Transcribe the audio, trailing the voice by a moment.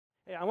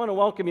Hey, I want to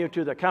welcome you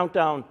to the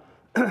countdown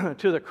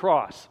to the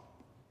cross.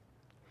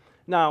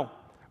 Now,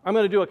 I'm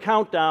going to do a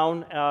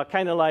countdown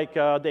kind of like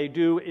they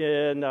do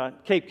in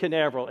Cape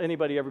Canaveral.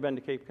 Anybody ever been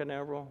to Cape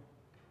Canaveral?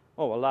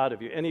 Oh, a lot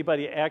of you.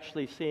 Anybody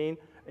actually seen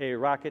a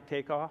rocket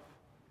takeoff?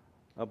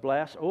 A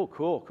blast? Oh,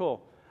 cool,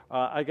 cool.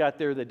 I got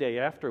there the day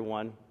after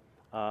one,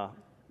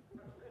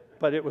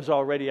 but it was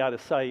already out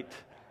of sight.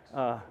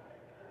 You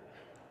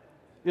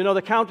know,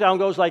 the countdown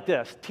goes like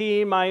this,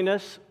 T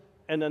minus,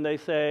 and then they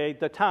say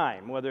the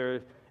time,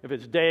 whether if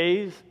it's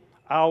days,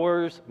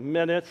 hours,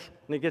 minutes,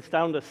 and it gets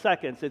down to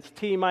seconds, it's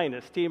T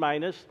minus.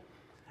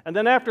 And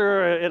then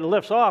after it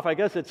lifts off, I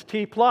guess it's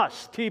T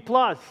plus,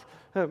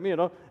 you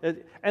know.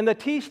 And the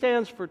T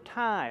stands for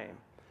time.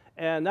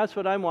 And that's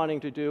what I'm wanting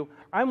to do.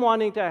 I'm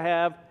wanting to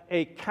have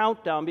a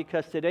countdown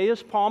because today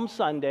is Palm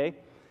Sunday.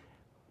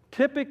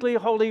 Typically,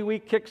 Holy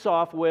Week kicks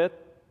off with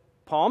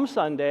Palm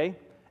Sunday.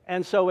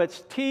 And so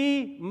it's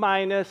T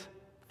minus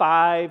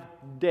 5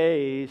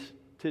 days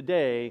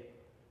today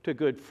to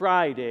Good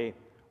Friday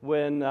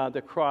when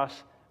the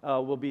cross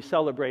will be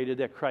celebrated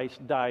that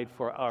Christ died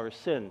for our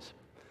sins.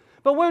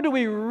 But where do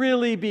we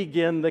really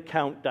begin the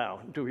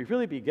countdown? Do we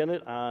really begin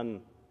it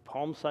on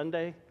Palm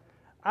Sunday?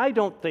 I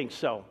don't think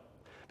so.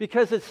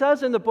 Because it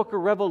says in the book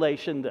of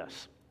Revelation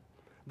this,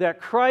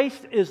 that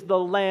Christ is the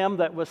Lamb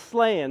that was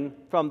slain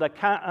from the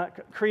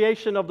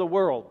creation of the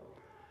world.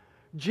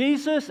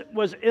 Jesus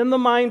was in the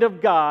mind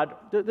of God.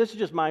 This is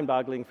just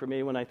mind-boggling for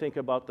me when I think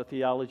about the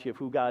theology of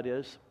who God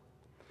is.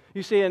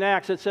 You see, in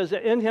Acts, it says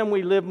that in Him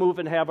we live, move,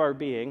 and have our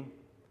being.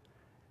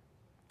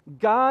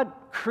 God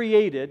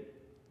created,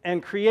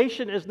 and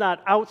creation is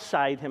not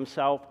outside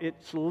Himself,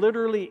 it's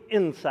literally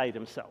inside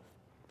Himself.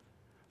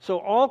 So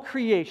all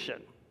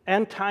creation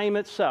and time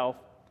itself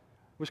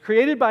was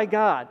created by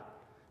God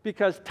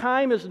because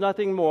time is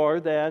nothing more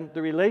than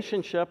the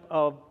relationship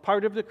of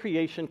part of the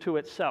creation to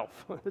itself.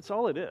 That's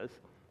all it is.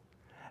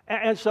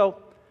 And so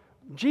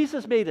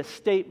Jesus made a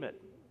statement.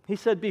 He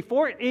said,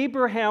 before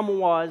Abraham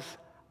was,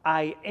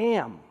 I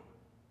am.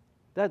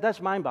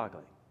 That's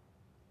mind-boggling.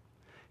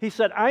 He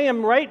said, I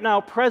am right now,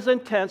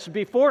 present tense,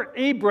 before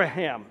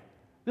Abraham.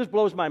 This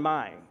blows my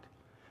mind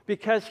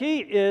because He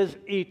is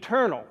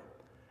eternal.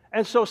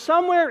 And so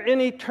somewhere in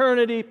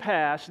eternity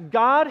past,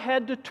 God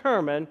had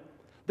determined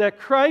that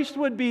Christ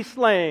would be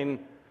slain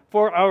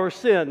for our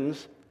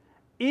sins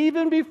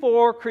even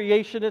before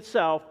creation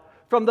itself.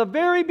 From the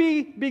very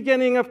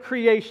beginning of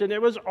creation,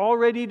 it was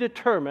already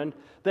determined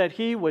that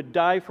He would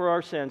die for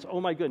our sins.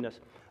 Oh my goodness.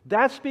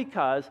 That's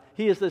because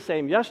He is the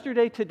same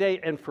yesterday, today,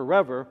 and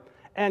forever.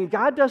 And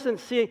God does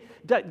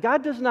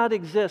not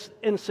exist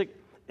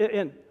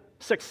in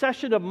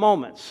succession of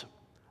moments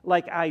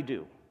like I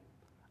do.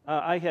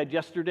 I had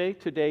yesterday,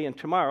 today, and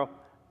tomorrow.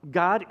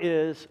 God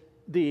is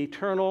the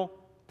eternal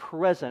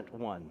present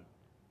one.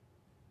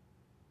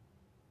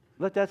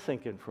 Let that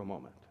sink in for a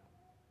moment.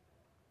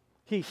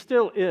 He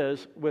still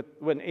is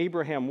when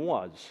Abraham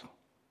was.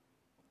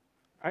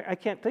 I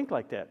can't think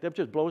like that. That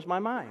just blows my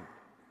mind.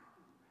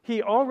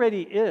 He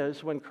already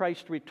is when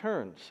Christ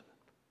returns.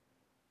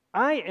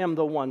 I am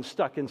the one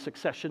stuck in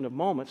succession of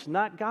moments,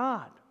 not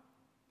God.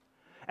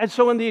 And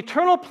so in the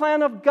eternal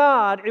plan of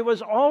God, it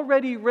was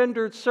already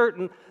rendered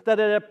certain that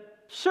at a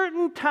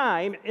certain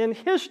time in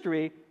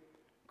history,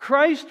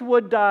 Christ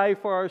would die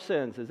for our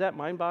sins. Is that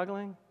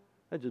mind-boggling?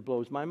 That just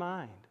blows my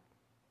mind.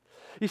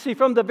 You see,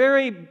 from the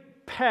very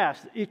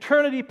past,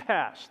 eternity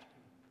past,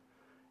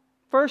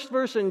 first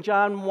verse in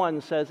John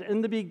 1 says,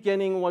 in the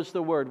beginning was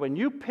the Word. When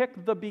you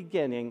pick the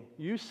beginning,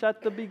 you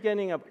set the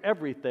beginning of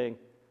everything,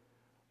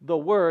 the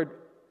Word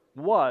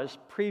was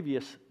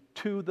previous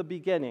to the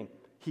beginning.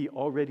 He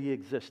already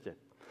existed.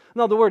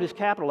 Now, the Word is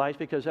capitalized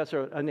because that's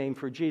a name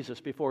for Jesus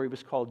before He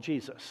was called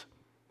Jesus.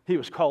 He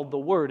was called the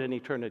Word in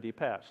eternity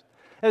past.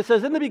 And it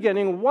says, in the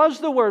beginning was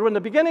the Word. When the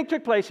beginning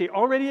took place, He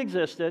already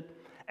existed,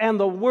 and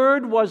the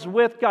Word was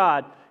with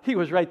God. He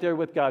was right there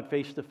with God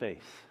face to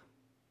face,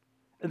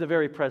 in the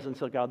very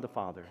presence of God the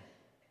Father.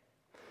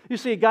 You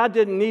see, God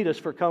didn't need us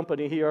for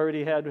company. He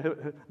already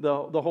had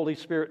the Holy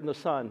Spirit and the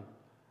Son.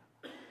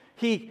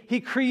 He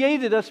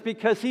created us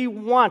because He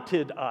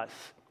wanted us.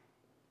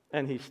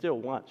 And He still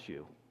wants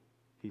you.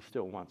 He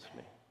still wants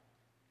me.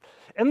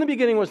 In the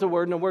beginning was the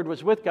Word, and the Word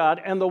was with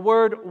God, and the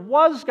Word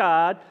was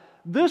God.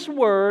 This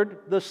Word,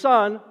 the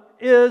Son,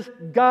 is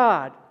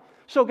God.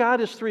 So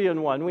God is three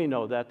in one. We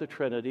know that, the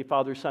Trinity,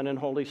 Father, Son, and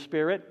Holy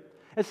Spirit.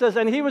 It says,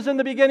 and He was in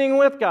the beginning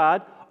with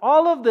God.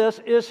 All of this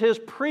is His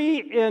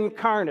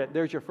pre-incarnate.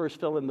 There's your first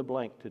fill in the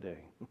blank today.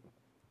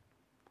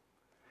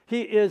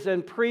 He is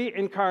in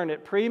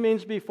pre-incarnate. Pre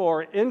means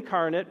before.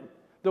 Incarnate,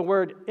 the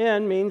word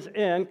in means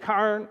in.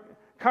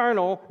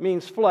 Carnal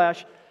means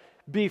flesh.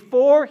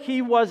 Before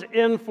He was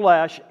in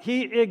flesh,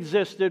 He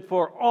existed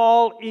for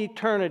all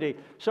eternity.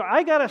 So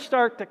I got to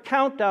start the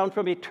countdown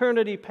from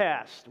eternity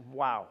past.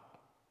 Wow.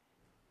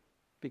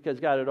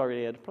 Because God had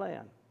already had a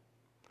plan.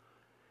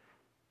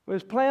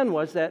 His plan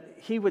was that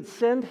He would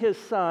send His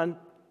Son,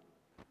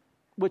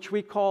 which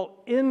we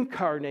call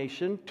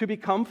incarnation, to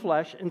become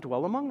flesh and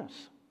dwell among us.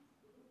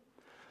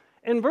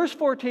 In verse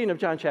 14 of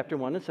John chapter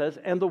 1, it says,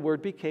 "And the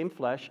Word became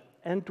flesh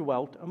and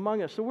dwelt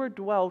among us." The word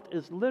dwelt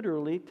is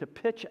literally to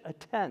pitch a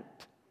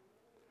tent.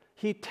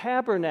 He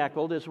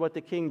tabernacled, is what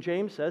the King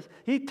James says.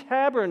 He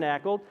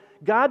tabernacled.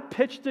 God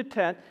pitched a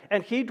tent,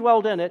 and He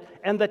dwelled in it,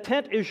 and the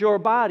tent is your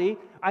body.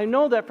 I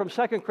know that from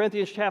 2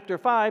 Corinthians chapter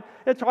 5,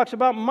 it talks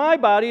about my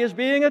body as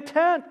being a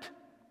tent.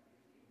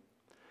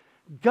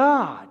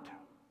 God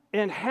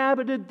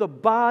inhabited the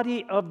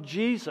body of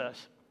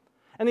Jesus.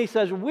 And He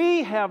says,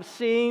 "We have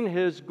seen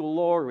His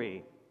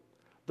glory,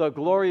 the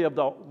glory of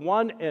the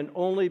one and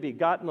only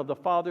begotten of the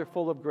Father,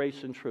 full of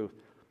grace and truth."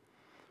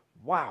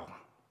 Wow.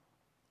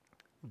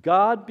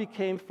 God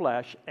became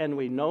flesh, and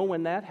we know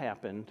when that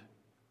happened,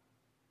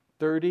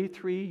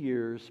 33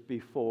 years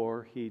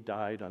before He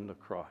died on the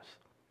cross.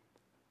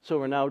 So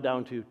we're now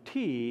down to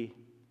T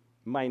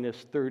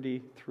minus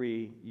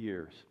 33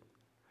 years.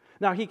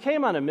 Now, He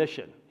came on a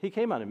mission. He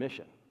came on a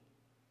mission.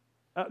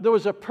 There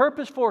was a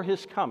purpose for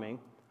His coming.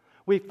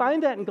 We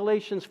find that in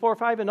Galatians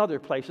 4:5 and other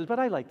places, but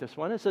I like this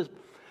one. It says,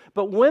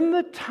 "But when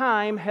the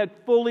time had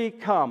fully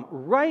come,"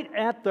 right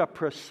at the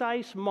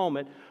precise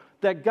moment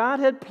that God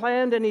had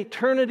planned in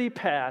eternity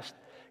past,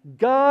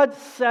 God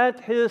sent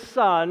His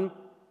Son,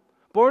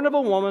 born of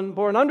a woman,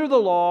 born under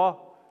the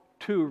law,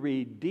 to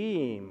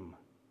redeem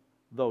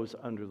those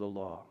under the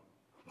law.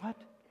 What?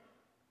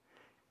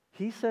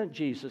 He sent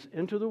Jesus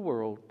into the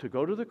world to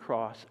go to the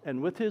cross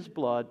and with His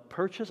blood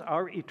purchase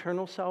our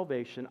eternal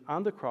salvation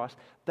on the cross.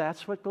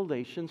 That's what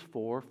Galatians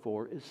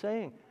 4:4 is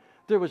saying.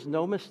 There was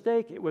no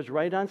mistake. It was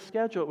right on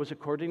schedule. It was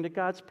according to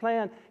God's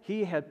plan.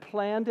 He had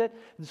planned it.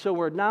 And so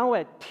we're now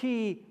at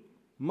T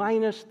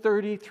minus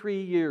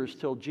 33 years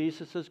till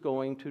Jesus is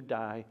going to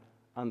die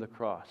on the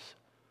cross.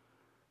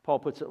 Paul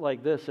puts it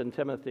like this in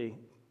Timothy: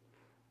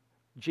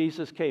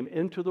 Jesus came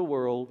into the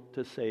world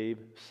to save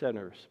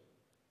sinners.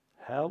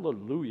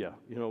 Hallelujah.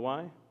 You know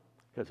why?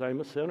 Because I'm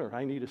a sinner.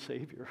 I need a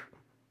Savior.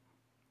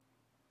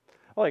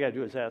 All I got to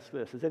do is ask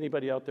this: is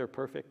anybody out there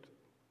perfect?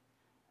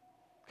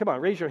 Come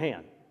on, raise your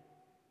hand.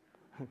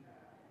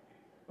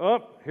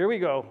 Oh, here we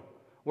go.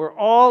 We're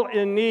all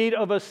in need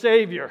of a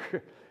Savior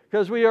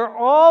because we are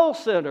all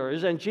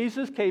sinners, and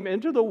Jesus came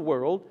into the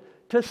world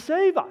to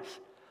save us.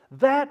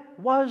 That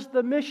was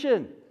the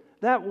mission.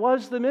 That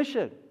was the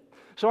mission.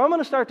 So I'm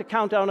going to start the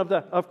countdown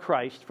of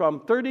Christ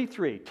from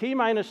 33, T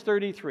minus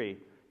 33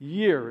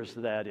 years,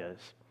 that is.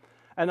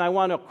 And I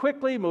want to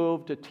quickly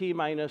move to T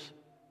minus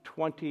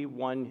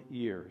 21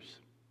 years.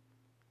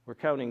 We're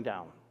counting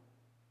down.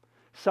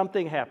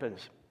 Something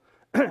happens.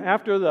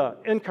 After the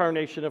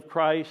incarnation of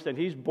Christ, and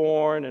He's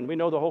born, and we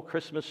know the whole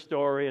Christmas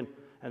story,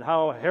 and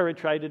how Herod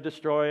tried to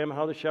destroy Him,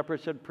 how the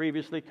shepherds had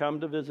previously come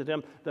to visit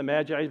Him, the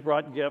Magi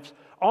brought gifts.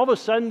 All of a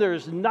sudden,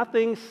 there's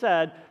nothing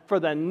said for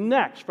the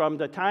next, from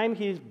the time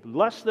He's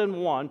less than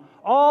 1,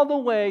 all the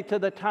way to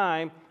the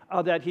time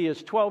that He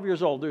is 12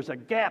 years old. There's a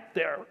gap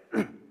there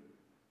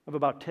of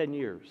about 10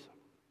 years.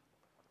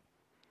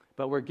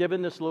 But we're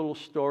given this little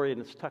story, and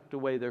it's tucked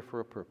away there for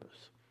a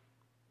purpose.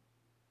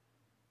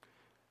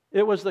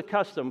 It was the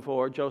custom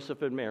for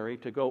Joseph and Mary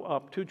to go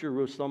up to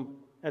Jerusalem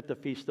at the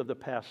feast of the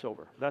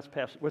Passover.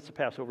 What's the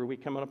Passover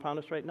week coming upon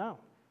us right now?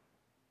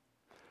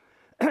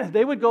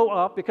 They would go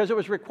up because it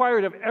was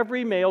required of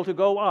every male to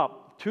go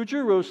up to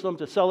Jerusalem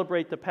to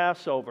celebrate the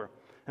Passover.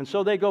 And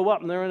so they go up,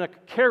 and they're in a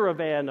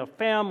caravan of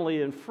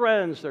family and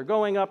friends. They're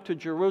going up to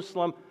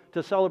Jerusalem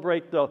to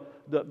celebrate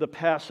the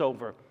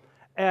Passover.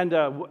 And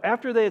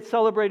after they had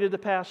celebrated the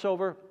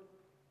Passover,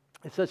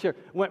 it says here,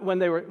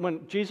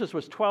 when Jesus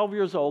was 12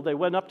 years old, they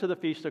went up to the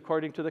feast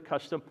according to the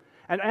custom.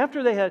 And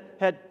after they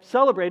had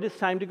celebrated, it's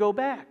time to go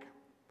back.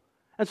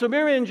 And so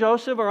Mary and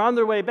Joseph are on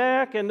their way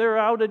back, and they're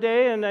out a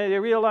day, and they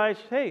realize,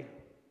 hey,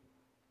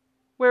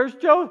 where's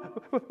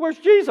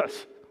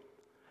Jesus?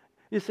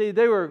 You see,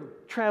 they were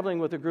traveling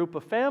with a group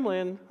of family,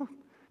 and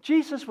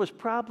Jesus was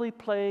probably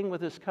playing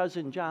with his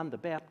cousin John the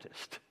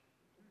Baptist.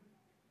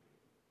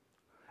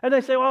 And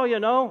they say, well, you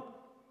know,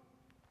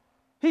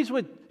 he's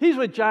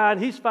with John.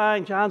 He's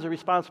fine. John's a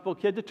responsible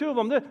kid. The two of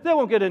them, they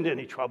won't get into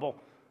any trouble.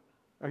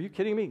 Are you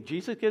kidding me?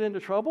 Jesus get into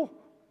trouble?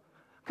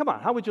 Come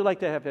on, how would you like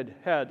to have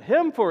had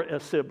him for a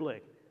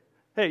sibling?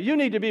 Hey, you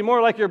need to be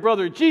more like your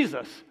brother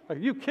Jesus. Are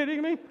you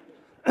kidding me?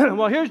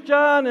 Well, here's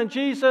John and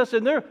Jesus,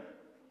 and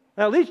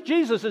at least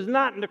Jesus is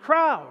not in the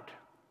crowd.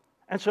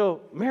 And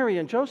so Mary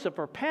and Joseph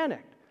are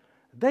panicked.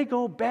 They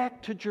go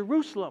back to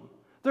Jerusalem.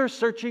 They're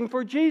searching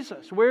for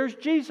Jesus. Where's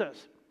Jesus?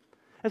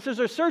 And says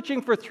they're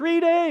searching for 3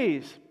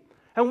 days.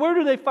 And where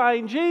do they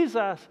find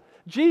Jesus?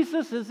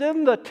 Jesus is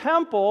in the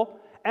temple,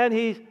 and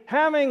he's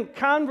having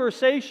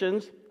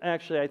conversations.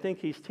 Actually, I think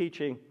he's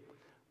teaching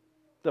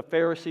the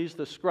Pharisees,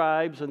 the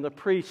scribes, and the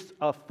priests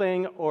a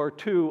thing or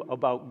two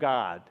about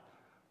God,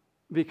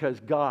 because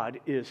God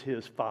is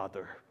his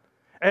Father.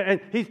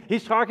 And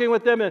he's talking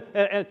with them,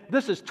 and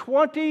this is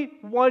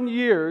 21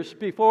 years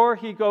before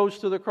he goes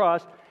to the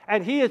cross,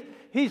 and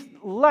he's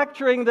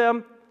lecturing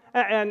them.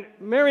 And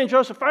Mary and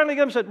Joseph finally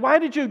came and said, why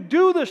did you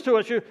do this to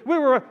us?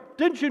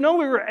 Didn't you know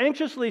we were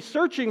anxiously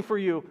searching for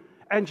you?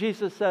 And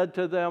Jesus said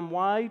to them,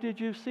 why did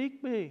you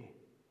seek me?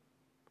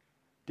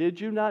 Did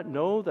you not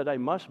know that I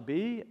must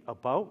be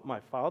about my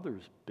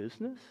Father's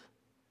business?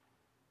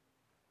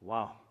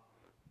 Wow.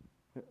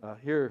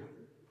 Here,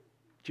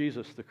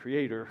 Jesus, the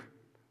Creator,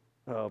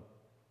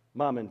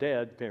 Mom and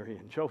Dad, Mary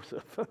and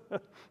Joseph,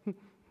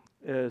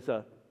 is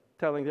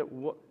telling that,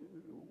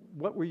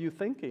 what were you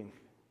thinking?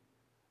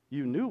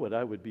 You knew what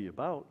I would be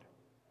about.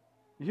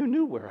 You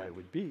knew where I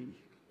would be.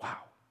 Wow.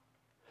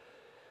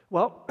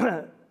 Well,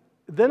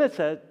 then it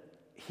said,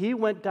 he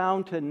went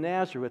down to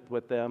Nazareth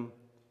with them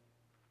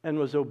and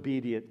was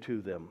obedient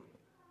to them.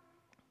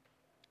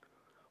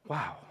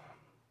 Wow.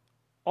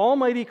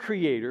 Almighty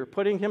Creator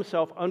putting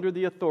himself under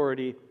the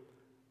authority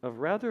of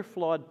rather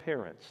flawed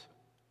parents.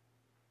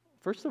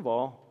 First of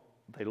all,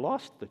 they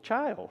lost the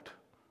child.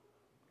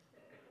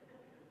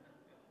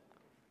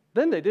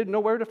 Then they didn't know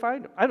where to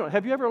find him.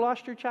 Have you ever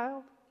lost your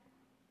child?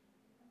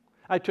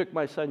 I took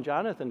my son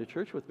Jonathan to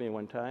church with me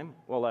one time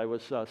while I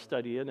was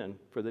studying, and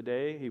for the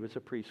day, he was a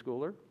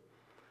preschooler.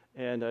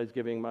 And I was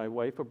giving my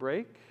wife a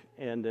break,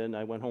 and then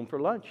I went home for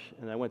lunch,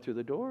 and I went through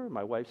the door.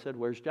 My wife said,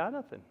 "Where's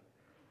Jonathan?"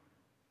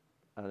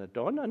 And it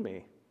dawned on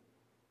me.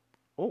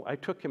 Oh, I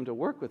took him to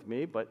work with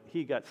me, but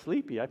he got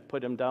sleepy. I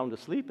put him down to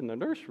sleep in the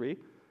nursery.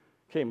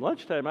 Came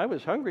lunchtime, I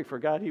was hungry,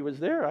 forgot he was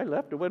there. I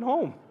left and went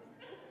home.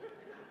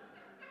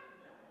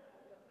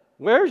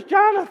 "Where's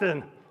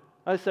Jonathan?"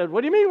 I said, "What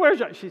do you mean, where's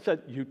Jonathan?" She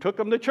said, "You took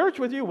him to church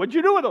with you. What'd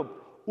you do with him?"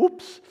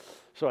 Oops.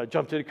 So I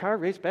jumped in the car,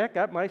 raced back,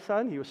 got my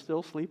son. He was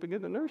still sleeping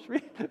in the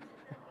nursery.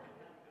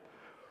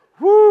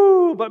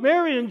 Woo! But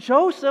Mary and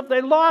Joseph,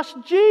 they lost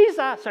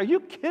Jesus. Are you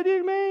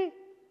kidding me?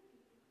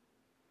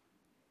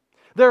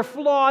 They're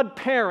flawed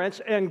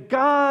parents, and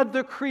God,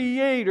 the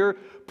Creator,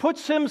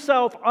 puts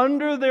himself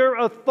under their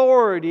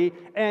authority,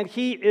 and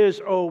he is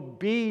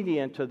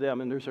obedient to them,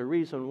 and there's a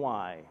reason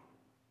why.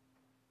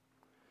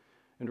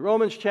 In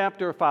Romans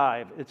chapter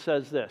 5, it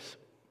says this,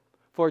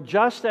 "For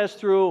just as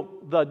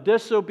through the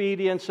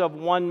disobedience of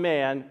one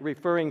man,"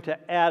 referring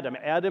to Adam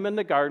in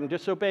the garden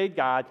disobeyed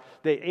God,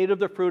 "they ate of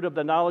the fruit of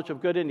the knowledge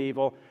of good and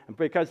evil, and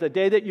because the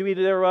day that you eat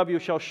thereof you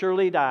shall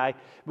surely die."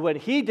 When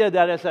he did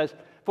that, it says,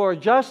 "For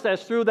just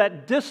as through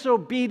that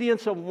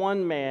disobedience of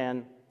one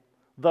man,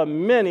 the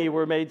many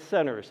were made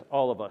sinners,"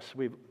 all of us.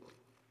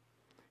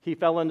 He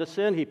fell into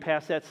sin, he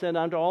passed that sin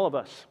on to all of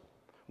us.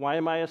 Why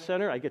am I a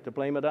sinner? I get to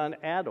blame it on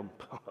Adam.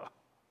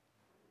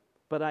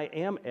 But I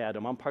am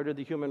Adam. I'm part of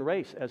the human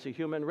race. As a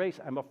human race,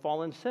 I'm a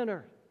fallen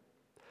sinner.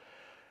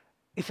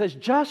 It says,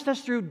 just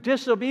as through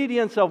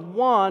disobedience of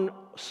one,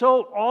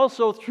 so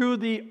also through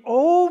the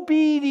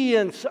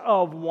obedience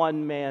of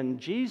one man,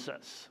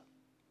 Jesus,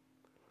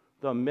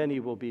 the many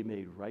will be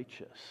made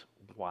righteous.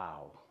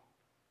 Wow.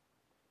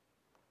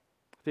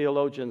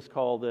 Theologians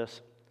call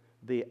this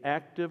the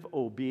active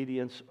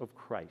obedience of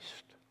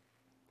Christ.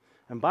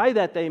 And by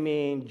that they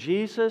mean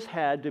Jesus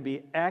had to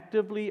be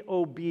actively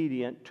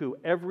obedient to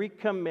every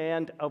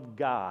command of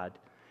God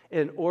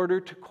in order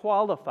to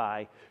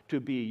qualify to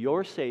be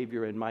your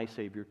Savior and my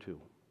Savior too.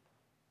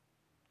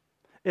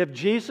 If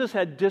Jesus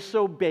had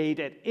disobeyed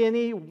at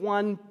any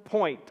one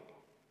point,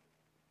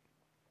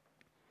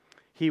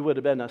 he would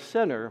have been a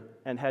sinner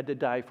and had to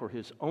die for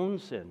his own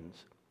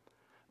sins.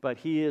 But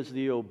he is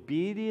the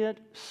obedient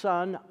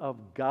Son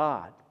of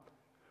God,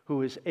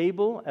 who is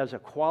able, as a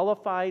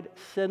qualified,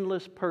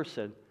 sinless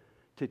person,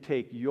 to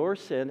take your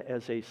sin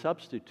as a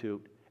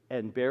substitute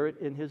and bear it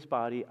in his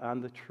body on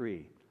the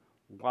tree.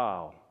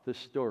 Wow, this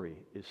story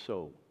is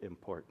so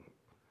important.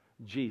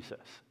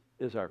 Jesus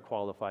is our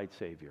qualified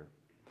Savior.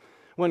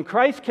 When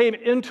Christ came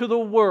into the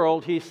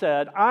world, he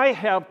said, "I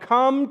have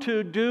come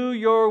to do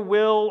your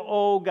will,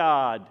 O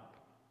God."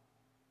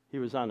 He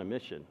was on a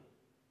mission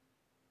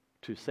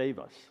to save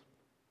us.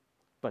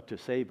 But to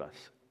save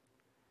us,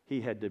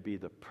 he had to be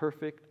the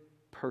perfect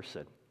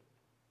person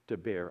to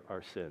bear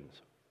our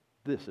sins.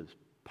 This is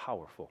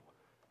powerful.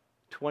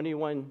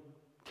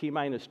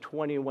 T-minus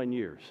 21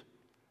 years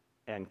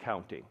and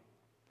counting.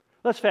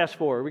 Let's fast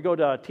forward. We go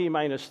to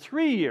T-minus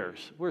 3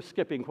 years. We're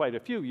skipping quite a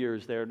few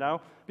years there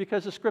now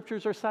because the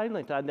scriptures are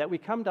silent on that. We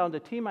come down to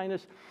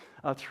T-minus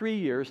 3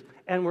 years,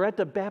 and we're at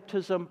the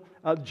baptism.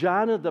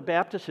 John the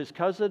Baptist, his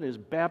cousin, is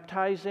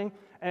baptizing,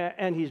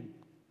 and he's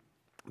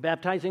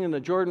baptizing in the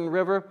Jordan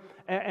River,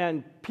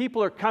 and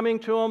people are coming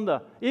to him.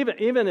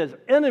 Even his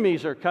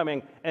enemies are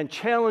coming and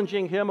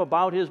challenging him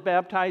about his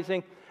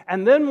baptizing.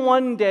 And then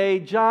one day,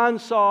 John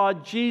saw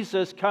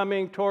Jesus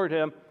coming toward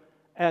him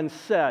and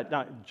said,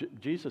 now,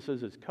 Jesus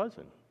is his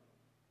cousin.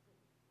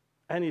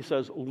 And he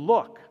says,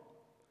 "Look,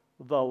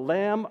 the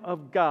Lamb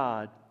of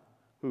God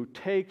who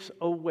takes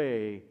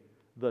away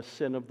the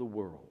sin of the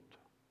world."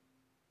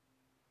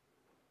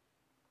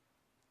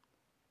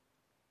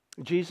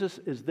 Jesus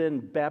is then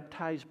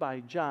baptized by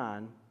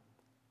John.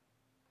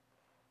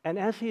 And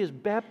as he is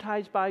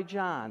baptized by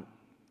John,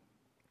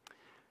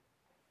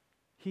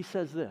 he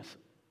says this,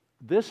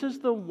 "This is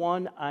the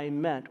one I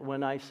meant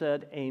when I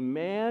said, a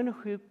man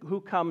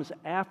who comes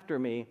after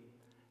me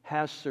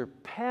has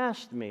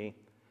surpassed me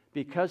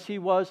because he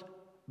was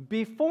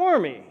before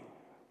me."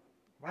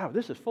 Wow,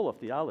 this is full of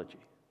theology.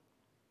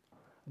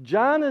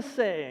 John is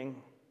saying,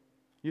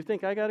 You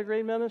think I got a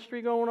great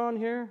ministry going on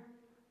here?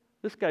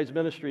 This guy's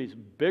ministry is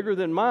bigger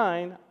than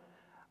mine.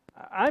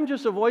 I'm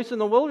just a voice in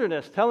the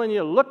wilderness telling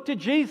you, look to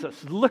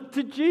Jesus, look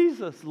to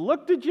Jesus,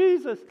 look to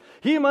Jesus.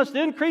 He must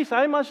increase,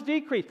 I must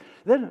decrease.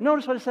 Then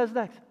notice what it says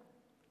next.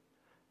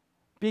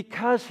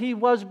 Because he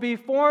was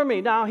before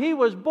me. Now, he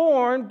was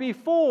born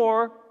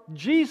before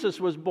Jesus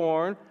was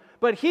born,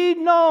 but he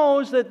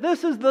knows that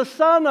this is the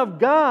Son of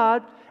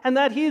God and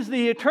that he's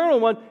the eternal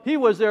one. He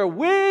was there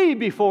way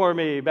before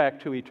me,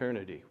 back to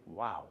eternity.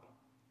 Wow.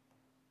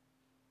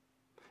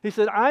 He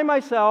said, I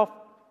myself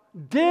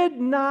did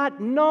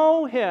not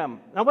know him.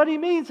 Now, what he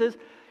means is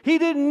he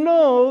didn't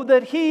know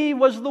that he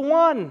was the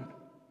one.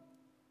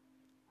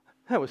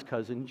 That was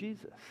cousin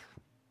Jesus.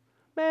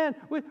 Man,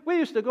 we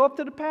used to go up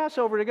to the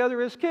Passover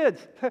together as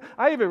kids.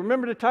 I even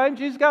remember the time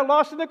Jesus got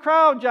lost in the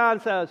crowd,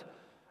 John says.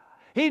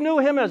 He knew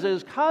him as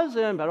his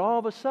cousin, but all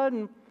of a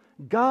sudden,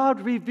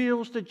 God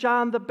reveals to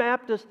John the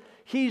Baptist,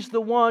 he's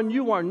the one.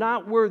 You are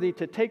not worthy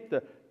to take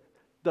the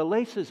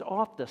laces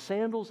off the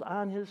sandals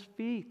on his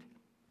feet.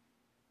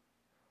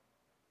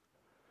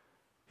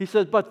 He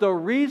says, but the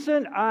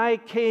reason I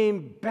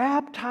came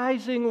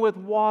baptizing with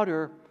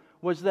water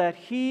was that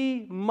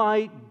he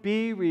might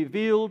be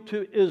revealed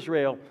to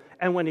Israel.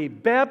 And when he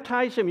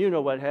baptized him, you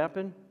know what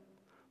happened?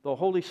 The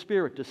Holy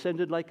Spirit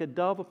descended like a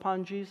dove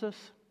upon Jesus.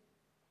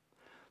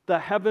 The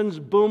heavens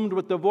boomed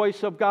with the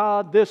voice of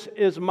God. This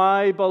is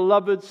my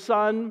beloved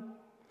Son.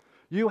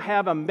 You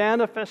have a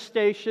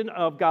manifestation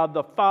of God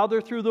the Father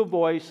through the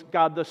voice,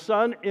 God the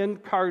Son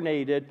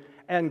incarnated,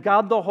 and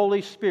God the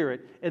Holy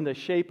Spirit in the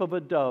shape of a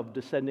dove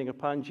descending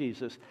upon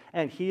Jesus.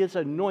 And he is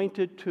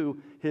anointed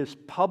to his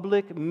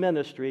public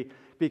ministry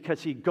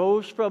because he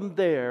goes from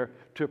there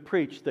to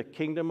preach the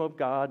kingdom of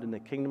God and the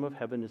kingdom of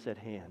heaven is at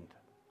hand.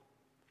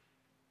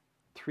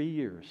 3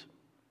 years,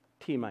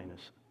 T-minus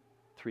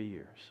 3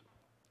 years.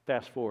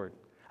 Fast forward.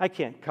 I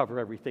can't cover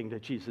everything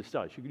that Jesus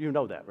does. You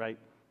know that, right?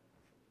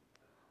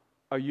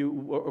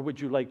 Or would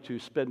you like to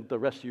spend the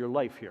rest of your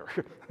life here?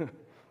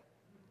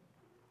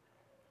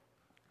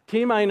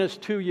 T-minus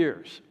 2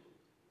 years.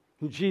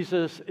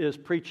 Jesus is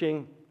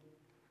preaching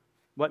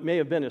what may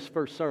have been his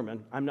first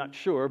sermon. I'm not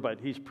sure, but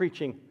he's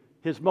preaching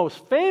his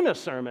most famous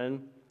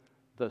sermon,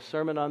 the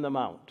Sermon on the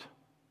Mount.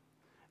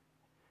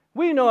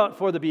 We know it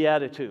for the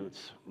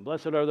Beatitudes.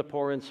 Blessed are the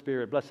poor in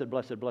spirit. Blessed,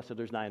 blessed, blessed.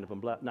 There's 9 of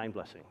them, 9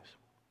 blessings.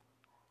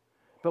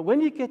 But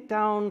when you get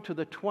down to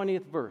the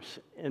 20th verse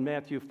in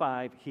Matthew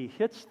 5, he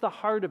hits the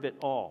heart of it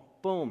all.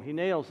 Boom, he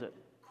nails it.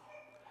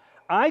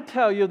 I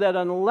tell you that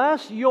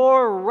unless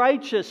your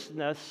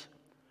righteousness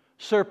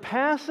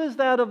surpasses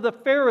that of the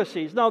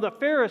Pharisees. Now, the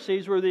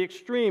Pharisees were the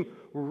extreme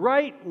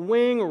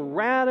right-wing,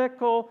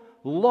 radical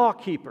law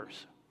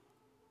keepers.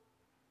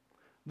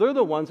 They're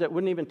the ones that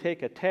wouldn't even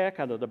take a tack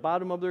out of the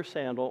bottom of their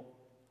sandal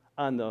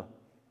on the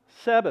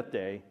Sabbath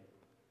day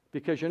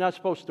because you're not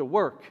supposed to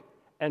work.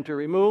 And to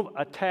remove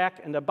a tack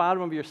in the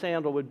bottom of your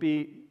sandal would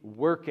be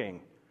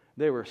working.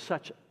 They were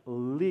such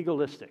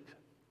legalistic.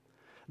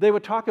 They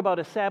would talk about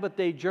a Sabbath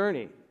day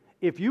journey.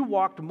 If you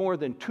walked more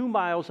than 2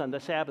 miles on the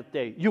Sabbath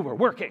day, you were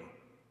working.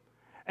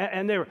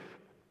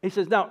 He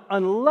says, now,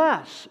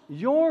 unless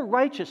your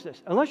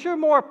righteousness, unless you're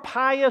more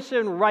pious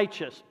and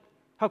righteous,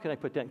 how can I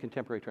put that in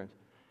contemporary terms?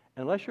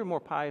 Unless you're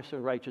more pious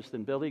and righteous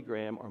than Billy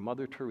Graham or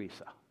Mother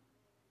Teresa,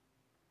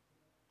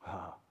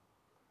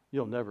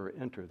 you'll never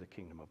enter the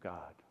kingdom of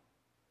God.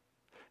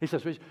 He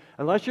says,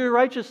 unless your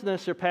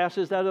righteousness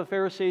surpasses that of the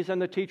Pharisees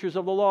and the teachers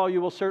of the law, you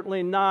will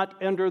certainly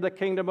not enter the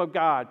kingdom of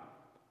God.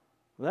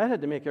 Well, that had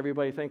to make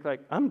everybody think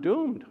like, I'm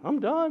doomed, I'm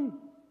done.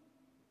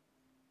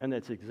 And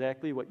that's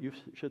exactly what you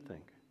should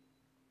think.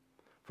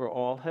 For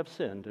all have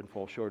sinned and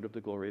fall short of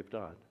the glory of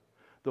God.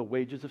 The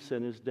wages of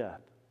sin is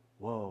death.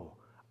 Whoa,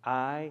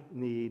 I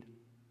need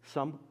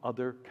some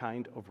other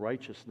kind of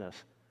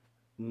righteousness,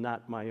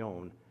 not my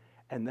own.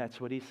 And that's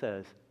what he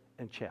says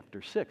in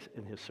chapter 6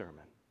 in his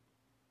sermon.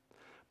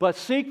 But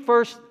seek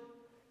first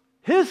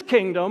his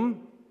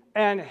kingdom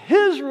and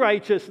his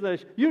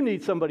righteousness. You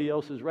need somebody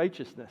else's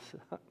righteousness.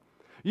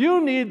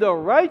 You need the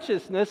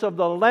righteousness of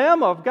the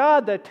Lamb of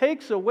God that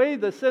takes away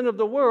the sin of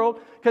the world,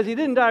 because he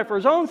didn't die for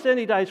his own sin,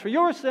 he dies for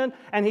your sin,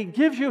 and he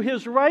gives you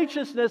his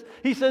righteousness.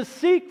 He says,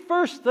 seek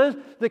first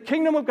the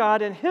kingdom of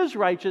God and his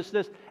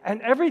righteousness,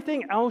 and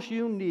everything else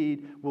you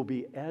need will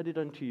be added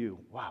unto you.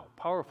 Wow,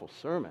 powerful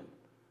sermon.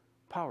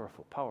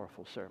 Powerful,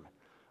 powerful sermon.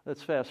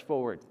 Let's fast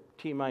forward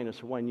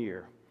T-minus 1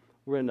 year.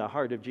 We're in the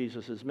heart of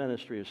Jesus'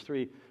 ministry. It's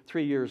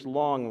three years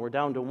long, and we're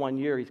down to 1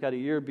 year. He's got a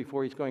year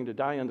before he's going to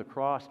die on the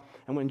cross.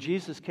 And when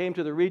Jesus came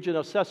to the region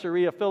of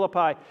Caesarea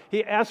Philippi,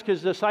 he asked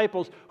his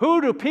disciples,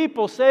 who do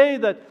people say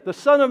that the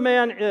Son of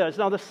Man is?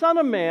 Now, the Son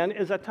of Man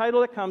is a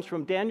title that comes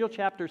from Daniel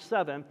chapter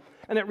 7,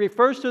 and it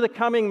refers to the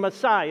coming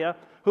Messiah,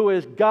 who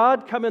is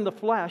God come in the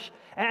flesh.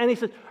 And he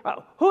says,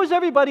 who is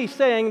everybody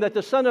saying that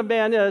the Son of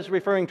Man is,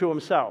 referring to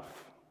himself?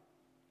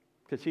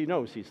 Because he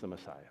knows he's the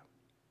Messiah.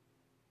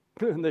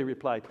 And they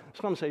replied,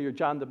 some say you're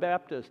John the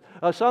Baptist.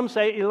 Some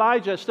say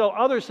Elijah. Still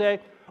others say,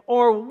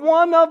 or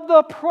one of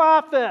the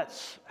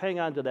prophets.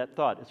 Hang on to that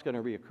thought. It's going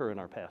to reoccur in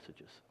our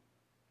passages.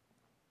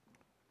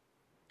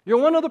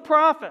 You're one of the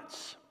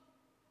prophets.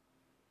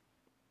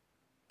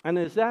 And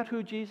is that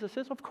who Jesus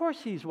is? Of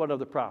course he's one of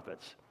the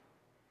prophets.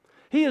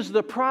 He is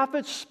the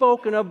prophet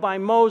spoken of by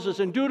Moses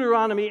in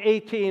Deuteronomy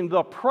 18,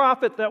 the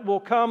prophet that will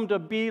come to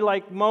be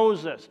like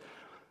Moses.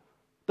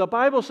 The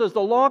Bible says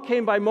the law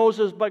came by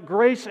Moses, but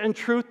grace and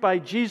truth by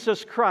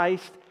Jesus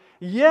Christ.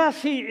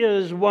 Yes, he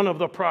is one of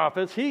the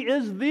prophets. He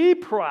is the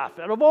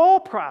prophet of all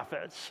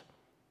prophets.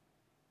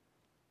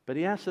 But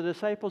he asked the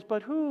disciples,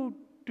 but who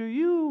do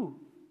you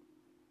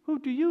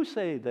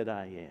say that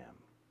I am?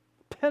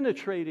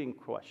 Penetrating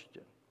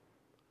question.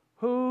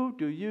 Who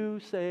do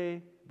you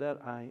say that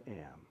I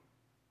am?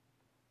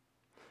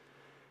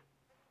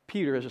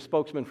 Peter, as a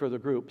spokesman for the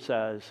group,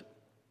 says,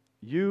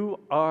 you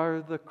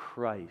are the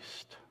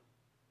Christ,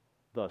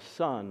 the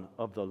Son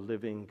of the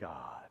living God.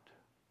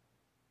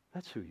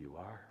 That's who you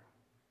are.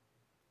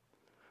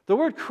 The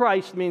word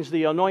Christ means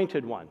the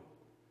anointed one.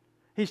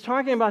 He's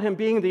talking about him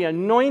being the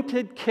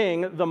anointed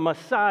king, the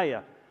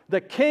Messiah,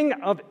 the king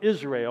of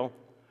Israel,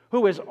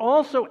 who is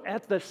also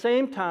at the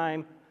same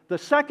time the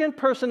second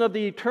person of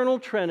the eternal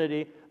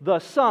Trinity, the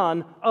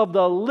Son of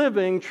the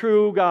living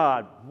true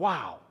God.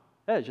 Wow,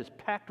 that is just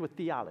packed with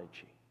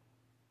theology.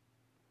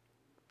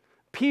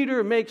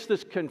 Peter makes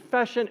this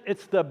confession.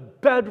 It's the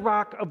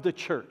bedrock of the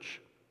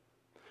church.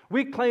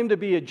 We claim to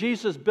be a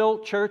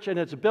Jesus-built church, and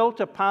it's built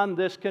upon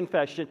this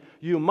confession.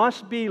 You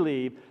must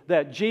believe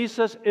that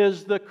Jesus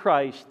is the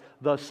Christ,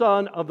 the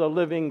Son of the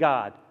living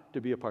God,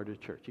 to be a part of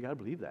the church. You got to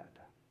believe that.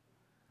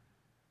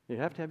 You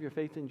have to have your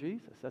faith in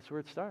Jesus. That's where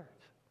it starts.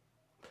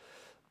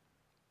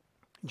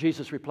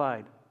 Jesus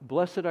replied,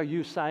 blessed are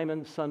you,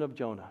 Simon, son of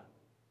Jonah.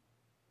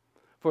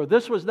 For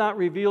this was not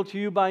revealed to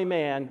you by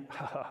man,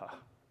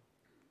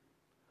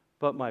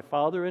 but my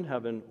Father in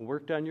heaven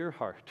worked on your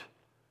heart.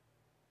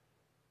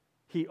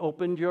 He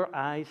opened your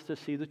eyes to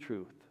see the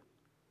truth.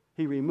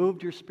 He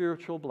removed your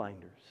spiritual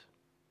blinders.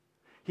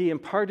 He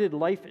imparted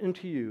life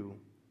into you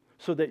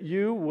so that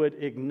you would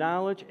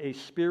acknowledge a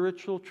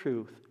spiritual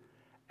truth.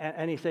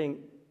 And he's saying,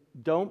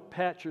 don't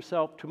pat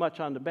yourself too much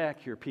on the back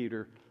here,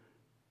 Peter,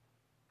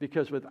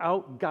 because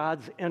without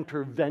God's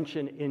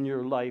intervention in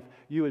your life,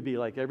 you would be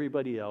like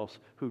everybody else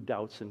who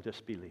doubts and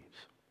disbelieves.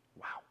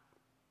 Wow.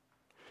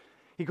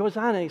 He goes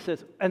on and he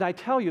says, and I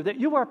tell you that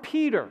you are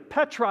Peter,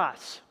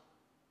 Petros,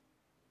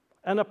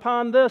 and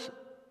upon this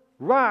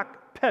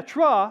rock,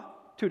 Petra,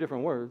 two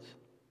different words,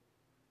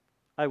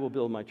 I will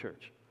build my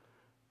church.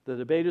 The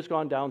debate has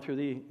gone down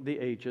through the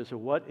ages of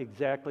what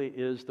exactly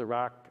is the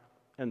rock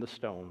and the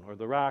stone, or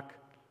the rock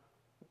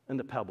and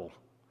the pebble.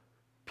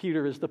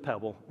 Peter is the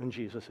pebble, and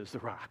Jesus is the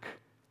rock.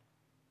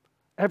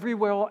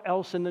 Everywhere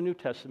else in the New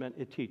Testament,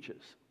 it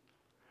teaches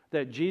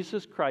that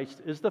Jesus Christ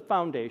is the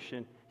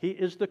foundation, He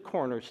is the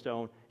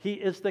cornerstone, He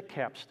is the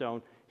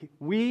capstone.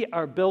 We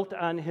are built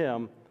on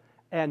Him,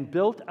 and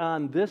built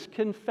on this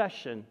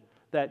confession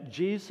that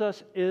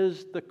Jesus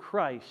is the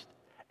Christ.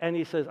 And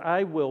he says,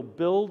 I will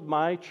build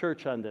my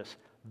church on this.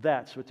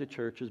 That's what the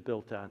church is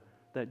built on,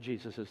 that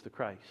Jesus is the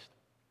Christ.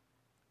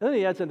 And then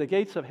he adds, and the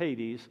gates of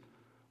Hades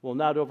will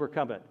not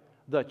overcome it.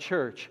 The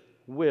church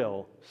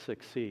will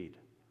succeed.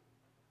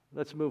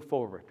 Let's move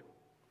forward.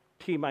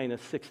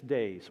 T-minus 6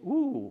 days.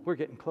 Ooh, we're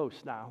getting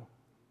close now.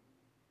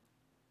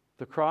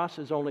 The cross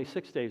is only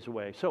 6 days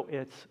away. So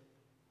it's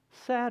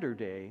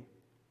Saturday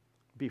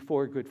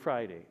before Good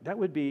Friday. That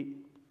would be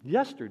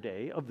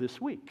yesterday of this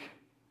week.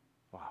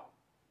 Wow.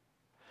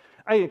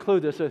 I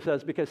include this, it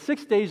says, because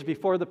 6 days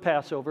before the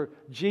Passover,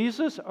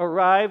 Jesus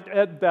arrived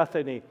at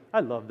Bethany. I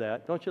love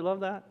that. Don't you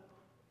love that?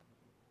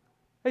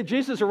 Hey,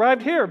 Jesus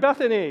arrived here,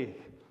 Bethany.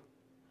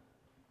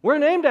 We're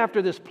named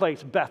after this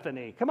place,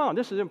 Bethany. Come on,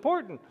 this is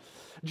important.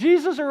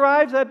 Jesus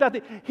arrives at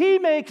Bethany. He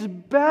makes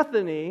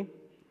Bethany,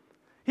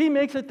 he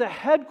makes it the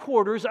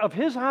headquarters of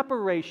his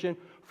operation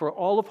for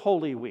all of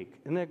Holy Week.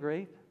 Isn't that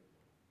great?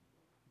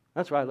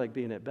 That's why I like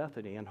being at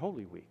Bethany on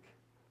Holy Week.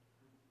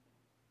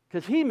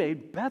 Because he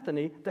made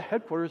Bethany the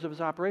headquarters of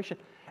his operation.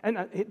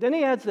 And then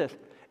he adds this.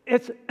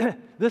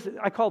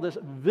 I call this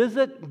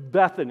Visit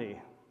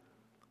Bethany.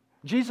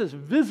 Jesus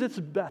visits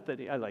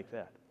Bethany. I like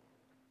that.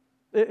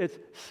 It's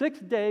 6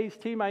 days,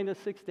 T-minus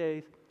 6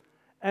 days.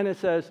 And it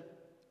says,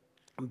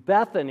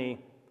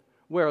 Bethany,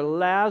 where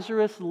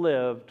Lazarus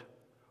lived,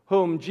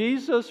 whom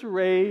Jesus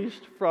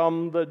raised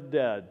from the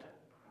dead.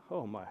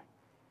 Oh, my.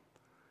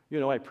 You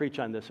know, I preach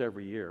on this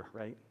every year,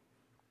 right?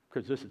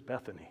 Because this is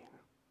Bethany.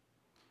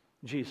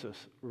 Jesus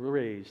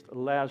raised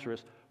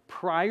Lazarus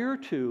prior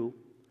to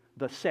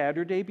the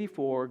Saturday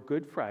before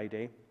Good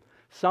Friday.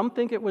 Some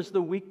think it was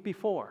the week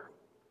before.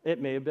 It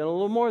may have been a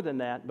little more than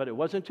that, but it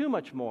wasn't too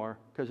much more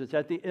because it's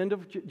at the end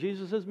of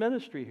Jesus'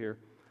 ministry here.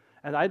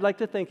 And I'd like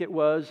to think it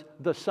was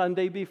the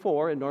Sunday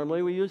before, and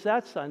normally we use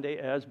that Sunday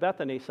as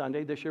Bethany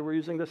Sunday. This year we're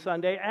using the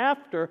Sunday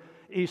after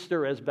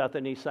Easter as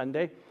Bethany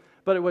Sunday.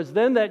 But it was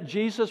then that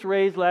Jesus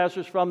raised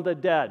Lazarus from the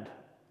dead.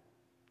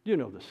 You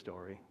know the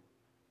story.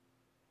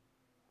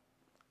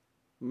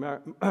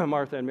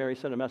 Martha and Mary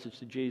sent a message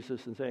to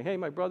Jesus and saying, hey,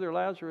 my brother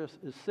Lazarus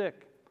is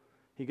sick.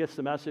 He gets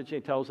the message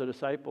and he tells the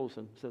disciples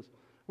and says,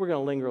 we're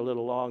going to linger a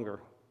little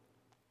longer.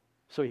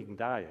 so he can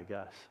die, I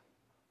guess.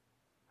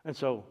 And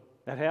so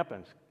that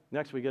happens.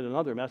 Next, we get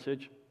another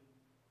message,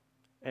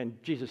 and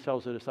Jesus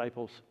tells the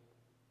disciples,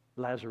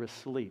 Lazarus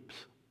sleeps.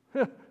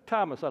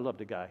 Thomas, I love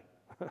the guy.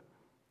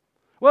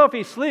 Well, if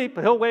he sleeps,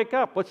 he'll wake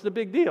up. What's the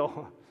big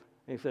deal?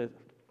 And he says,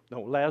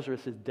 no,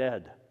 Lazarus is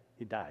dead.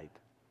 He died.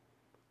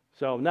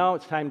 So now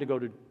it's time to go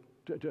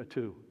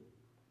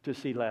to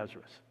see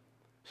Lazarus.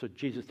 So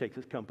Jesus takes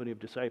his company of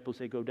disciples.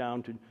 They go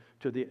down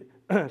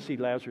to see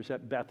Lazarus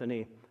at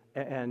Bethany.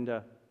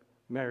 And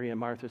Mary and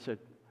Martha said,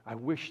 I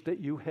wish that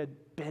you had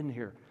been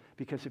here,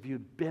 because if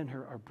you'd been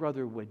here, our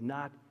brother would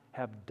not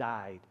have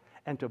died.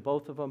 And to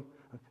both of them,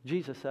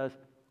 Jesus says,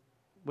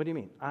 what do you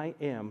mean? I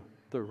am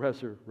the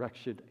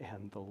resurrection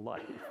and the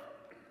life.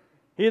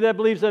 He that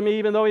believes in me,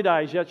 even though he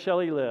dies, yet shall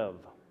he live.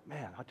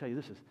 Man, I'll tell you,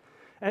 this is...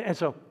 And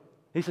so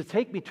he said,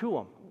 take me to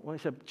him. Well, I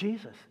said,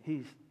 Jesus,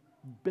 he's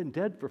been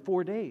dead for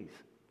 4 days.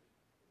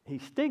 He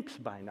stinks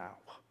by now.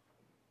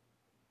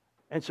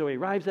 And so he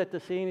arrives at the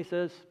scene. He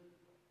says,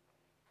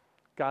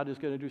 God is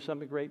going to do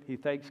something great. He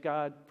thanks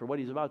God for what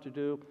he's about to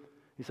do.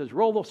 He says,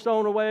 roll the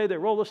stone away. They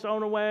roll the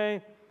stone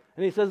away.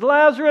 And he says,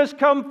 Lazarus,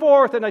 come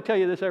forth. And I tell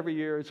you this every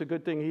year. It's a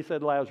good thing he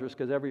said Lazarus,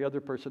 because every other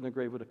person in the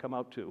grave would have come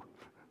out too.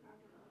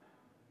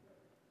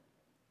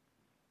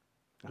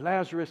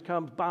 Lazarus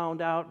comes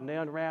bound out, and they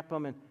unwrap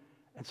him. And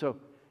so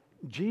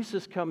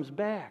Jesus comes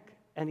back,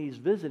 and he's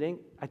visiting.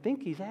 I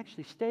think he's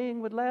actually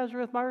staying with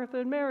Lazarus, Martha,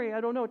 and Mary. I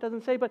don't know. It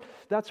doesn't say, but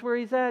that's where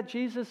he's at.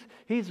 Jesus,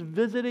 he's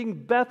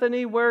visiting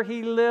Bethany, where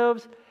he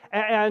lives.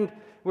 And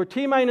we're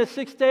T-minus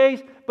 6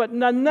 days, but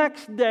the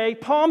next day,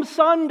 Palm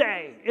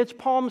Sunday, it's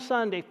Palm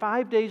Sunday,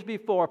 5 days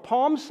before,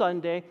 Palm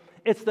Sunday,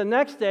 it's the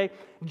next day,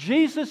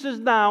 Jesus is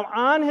now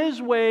on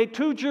his way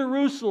to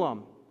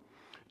Jerusalem.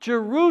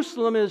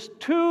 Jerusalem is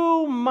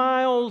 2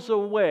 miles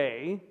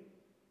away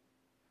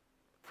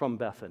from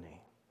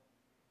Bethany.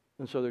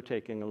 And so they're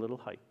taking a little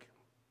hike.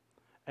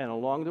 And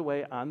along the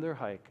way on their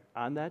hike,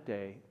 on that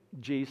day,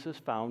 Jesus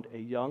found a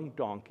young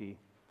donkey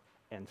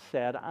and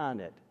sat on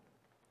it.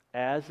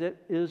 As it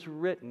is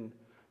written,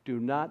 do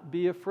not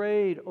be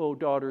afraid, O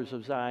daughters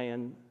of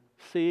Zion.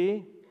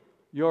 See,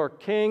 your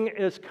king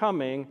is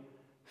coming,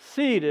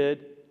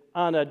 seated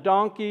on a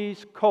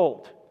donkey's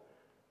colt.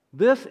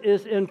 This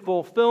is in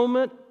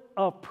fulfillment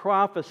of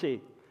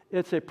prophecy.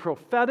 It's a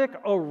prophetic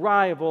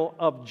arrival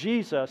of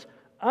Jesus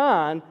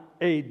on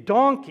a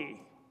donkey.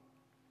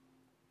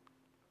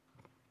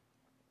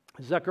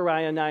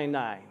 Zechariah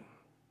 9:9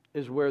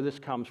 is where this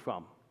comes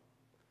from.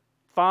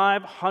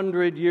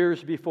 500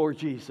 years before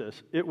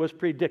Jesus, it was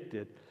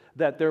predicted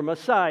that their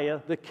Messiah,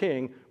 the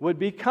King, would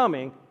be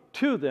coming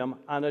to them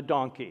on a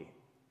donkey.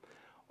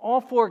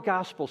 All 4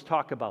 Gospels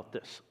talk about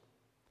this.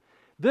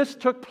 This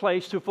took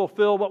place to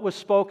fulfill what was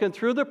spoken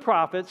through the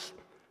prophets.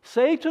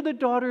 Say to the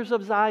daughters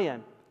of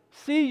Zion,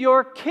 see,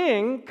 your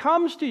king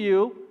comes to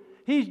you.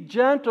 He's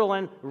gentle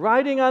and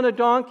riding on a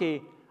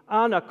donkey,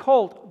 on a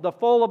colt, the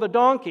foal of a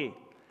donkey.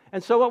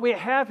 And so what we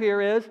have here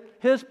is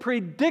his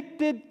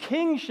predicted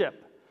kingship.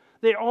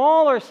 They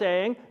all are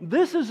saying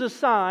this is a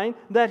sign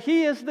that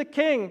he is the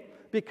king,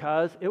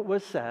 because it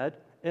was said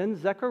in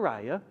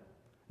Zechariah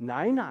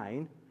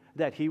 9:9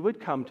 that he would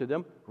come to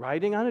them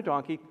riding on a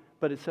donkey,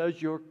 but it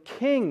says your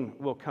king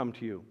will come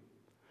to you.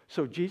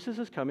 So Jesus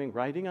is coming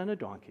riding on a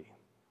donkey.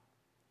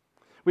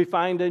 We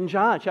find in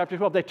John chapter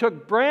 12, they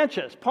took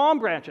branches, palm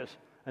branches.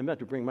 I meant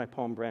to bring my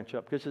palm branch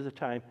up because it's the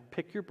time.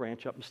 Pick your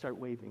branch up and start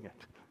waving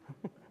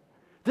it.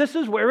 This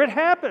is where it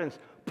happens,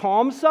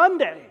 Palm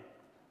Sunday.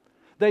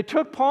 They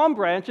took palm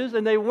branches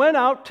and they went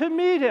out to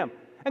meet him.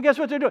 And guess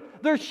what they're doing?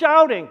 They're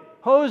shouting,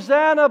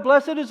 Hosanna,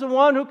 blessed is the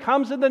one who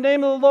comes in the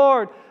name of the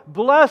Lord.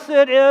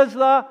 Blessed is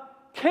the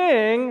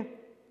King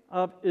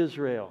of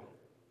Israel.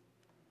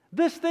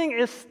 This thing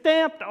is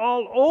stamped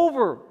all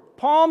over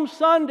Palm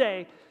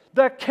Sunday.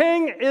 The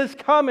King is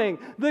coming.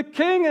 The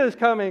King is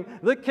coming.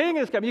 The King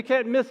is coming. You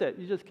can't miss it.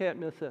 You just can't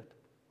miss it.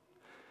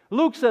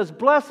 Luke says,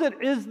 blessed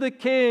is the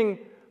King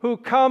who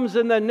comes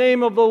in the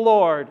name of the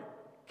Lord.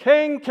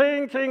 King,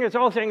 King, King. It's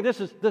all saying this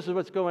is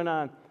what's going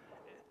on.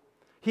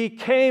 He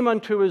came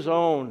unto his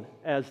own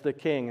as the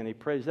King, and he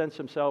presents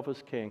himself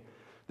as King.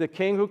 The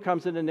King who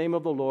comes in the name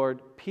of the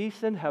Lord,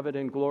 peace in heaven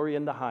and glory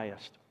in the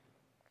highest.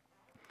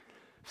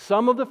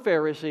 Some of the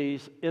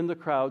Pharisees in the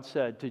crowd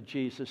said to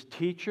Jesus,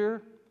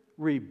 Teacher,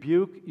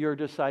 rebuke your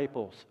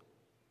disciples.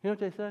 You know what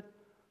they said?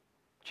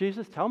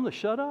 Jesus, tell them to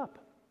shut up.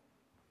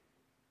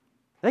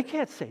 They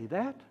can't say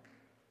that.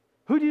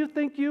 Who do you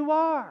think you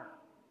are?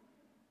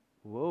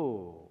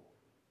 Whoa.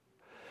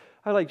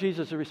 I like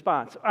Jesus'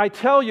 response. I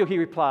tell you, he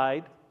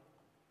replied,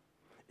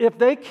 if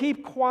they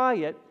keep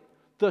quiet,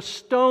 the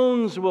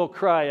stones will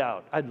cry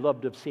out. I'd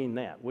love to have seen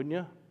that, wouldn't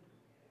you?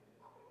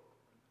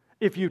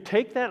 If you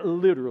take that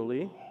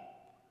literally,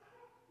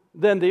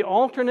 then the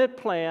alternate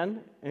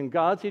plan in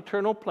God's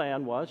eternal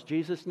plan was,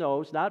 Jesus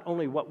knows not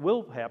only what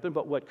will happen,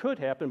 but what could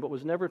happen, but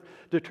was never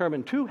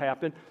determined to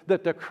happen,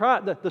 that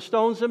the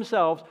stones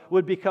themselves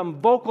would become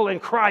vocal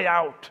and cry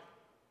out.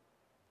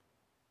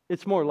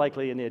 It's more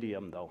likely an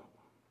idiom, though.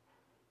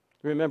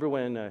 Remember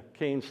when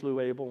Cain slew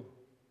Abel?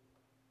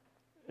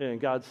 And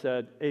God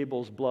said,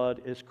 Abel's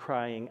blood is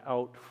crying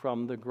out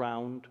from the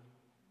ground.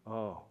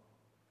 Oh.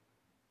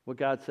 Well,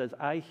 God says,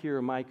 I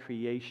hear my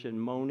creation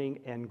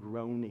moaning and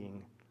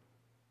groaning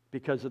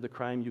because of the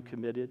crime you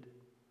committed.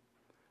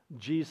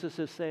 Jesus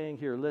is saying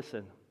here,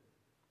 listen,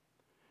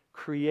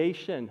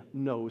 creation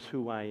knows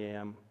who I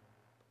am,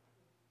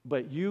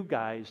 but you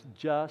guys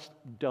just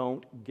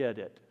don't get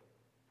it.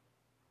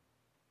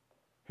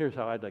 Here's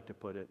how I'd like to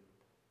put it.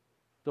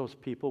 Those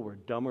people were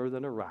dumber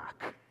than a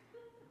rock.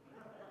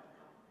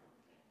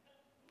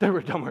 They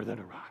were dumber than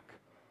a rock.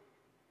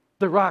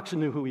 The rocks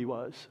knew who he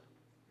was,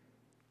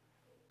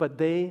 but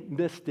they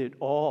missed it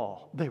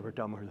all. They were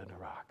dumber than a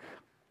rock.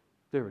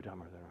 They were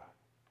dumber than a rock.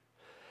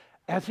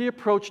 As he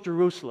approached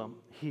Jerusalem,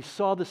 he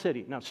saw the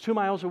city. Now, it's 2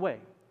 miles away,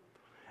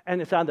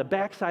 and it's on the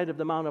backside of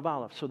the Mount of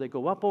Olives. So they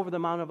go up over the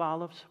Mount of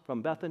Olives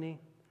from Bethany,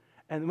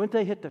 and when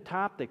they hit the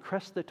top, they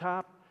crest the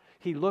top.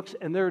 He looks,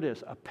 and there it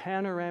is, a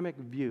panoramic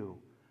view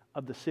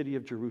of the city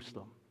of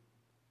Jerusalem.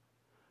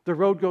 The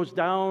road goes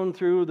down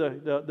through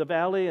the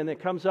valley, and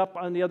it comes up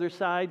on the other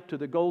side to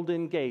the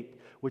Golden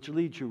Gate, which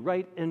leads you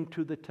right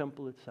into the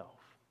temple itself.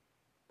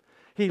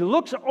 He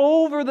looks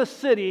over the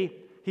city,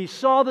 he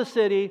saw the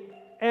city,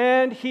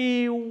 and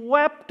he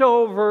wept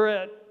over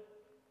it.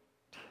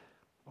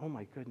 Oh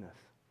my goodness.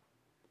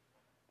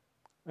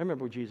 I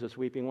remember Jesus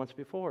weeping once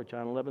before,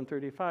 John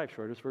 11:35,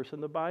 shortest verse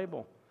in the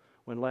Bible.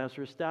 When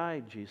Lazarus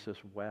died, Jesus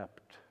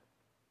wept.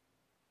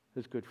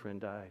 His good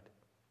friend died.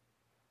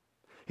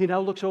 He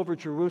now looks over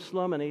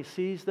Jerusalem and he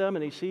sees them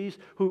and he sees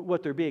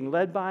what they're being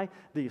led by,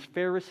 these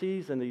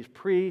Pharisees and these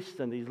priests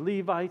and these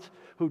Levites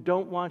who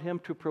don't want him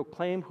to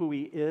proclaim who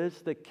he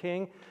is, the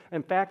king.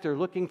 In fact, they're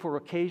looking for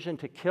occasion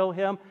to kill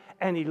him,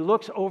 and he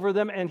looks over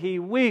them and he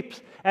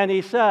weeps and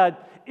he said,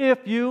 if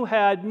you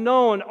had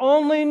known,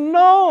 only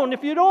known,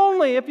 if you'd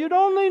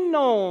only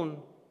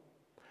known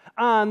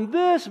on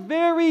this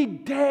very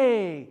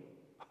day.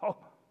 Oh,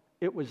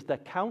 it was the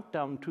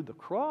countdown to the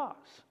cross.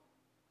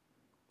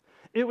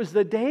 It was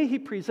the day he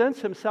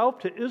presents himself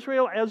to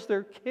Israel as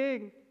their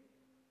king.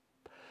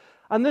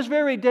 On this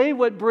very day,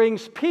 what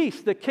brings peace?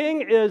 The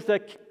king is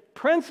the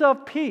Prince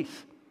of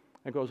Peace.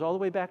 It goes all the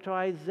way back to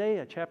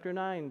Isaiah chapter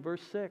 9,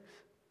 verse 6.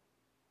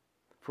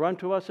 For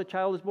unto us a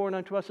child is born,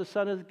 unto us a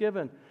son is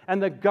given,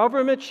 and the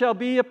government shall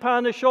be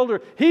upon his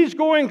shoulder. He's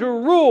going to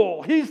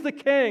rule. He's the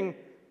king.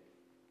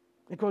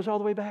 It goes all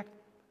the way back.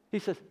 He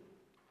says,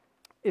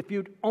 if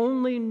you'd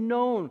only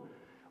known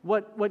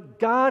what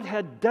God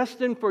had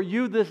destined for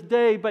you this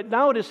day, but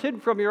now it is hidden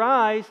from your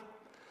eyes.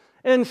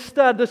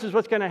 Instead, this is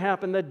what's going to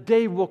happen. The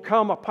day will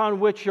come upon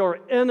which your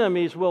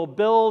enemies will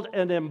build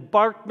an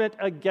embankment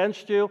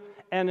against you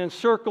and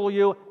encircle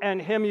you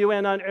and hem you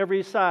in on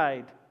every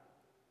side.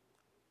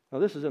 Now,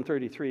 this is in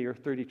 33 or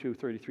 32,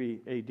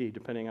 33 AD,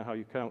 depending on how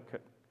you count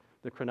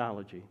the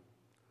chronology.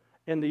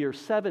 In the year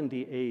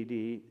 70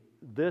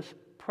 AD, this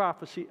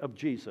prophecy of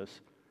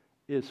Jesus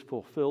is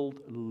fulfilled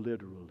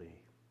literally.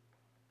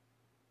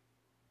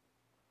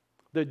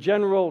 The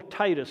general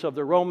Titus of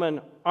the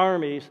Roman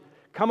armies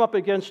come up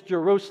against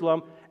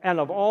Jerusalem, and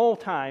of all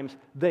times,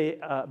 they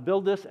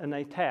build this and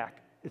they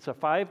attack. It's a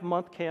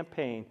 5-month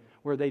campaign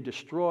where they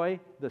destroy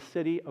the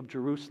city of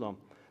Jerusalem.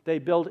 They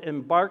build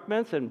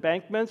embankments,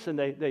 and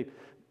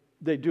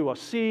they do a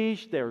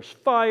siege. There's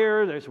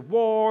fire, there's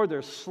war,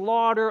 there's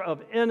slaughter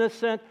of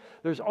innocent.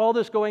 There's all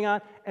this going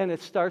on, and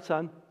it starts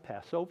on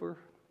Passover.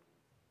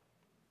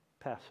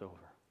 Passover.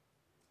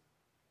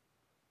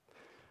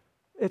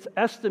 It's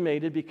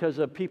estimated, because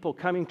of people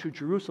coming to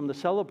Jerusalem to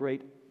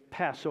celebrate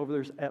Passover,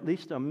 there's at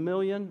least 1.2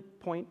 million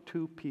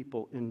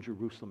people in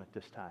Jerusalem at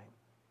this time.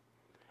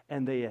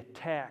 And they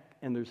attack,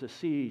 and there's a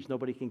siege.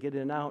 Nobody can get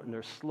in and out, and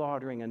they're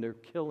slaughtering, and they're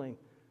killing.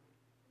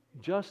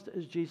 Just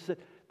as Jesus said,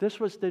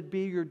 this was to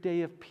be your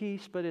day of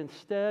peace, but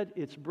instead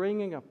it's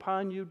bringing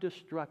upon you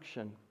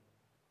destruction.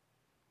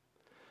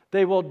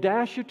 They will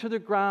dash you to the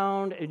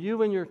ground, and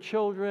you and your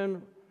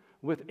children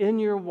within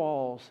your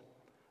walls.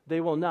 They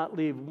will not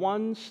leave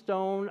one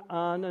stone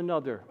on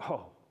another.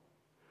 Oh,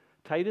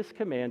 Titus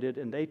commanded,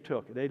 and they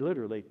took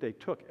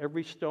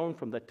every stone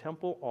from the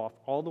temple off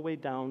all the way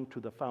down to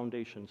the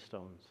foundation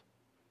stones.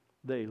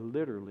 They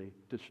literally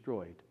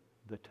destroyed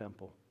the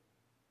temple.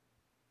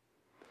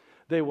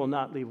 They will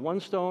not leave one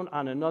stone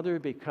on another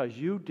because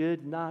you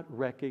did not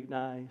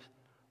recognize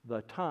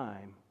the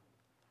time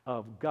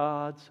of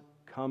God's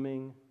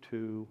coming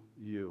to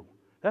you.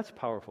 That's a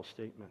powerful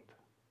statement.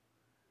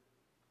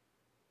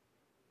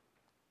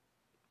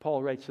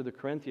 Paul writes to the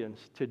Corinthians,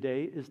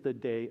 today is the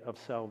day of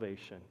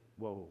salvation.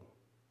 Whoa.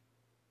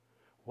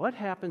 What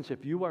happens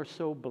if you are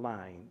so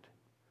blind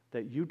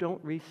that you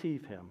don't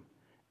receive him?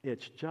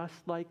 It's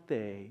just like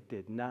they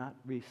did not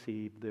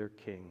receive their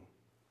king.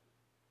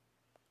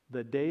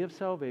 The day of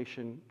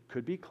salvation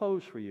could be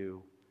closed for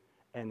you,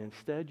 and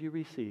instead you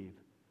receive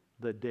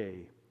the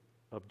day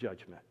of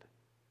judgment.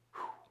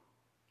 Whew.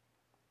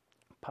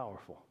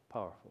 Powerful,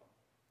 powerful.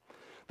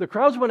 The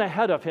crowds went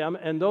ahead of him,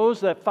 and those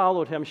that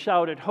followed him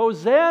shouted,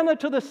 Hosanna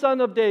to the Son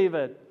of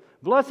David.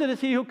 Blessed is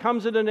he who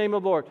comes in the name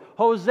of the Lord.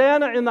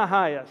 Hosanna in the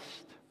highest.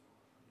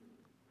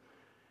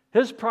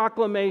 His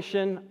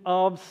proclamation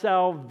of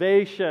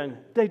salvation.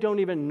 They don't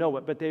even know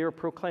it, but they are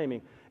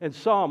proclaiming. In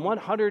Psalm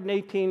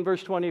 118,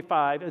 verse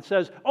 25, it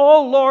says,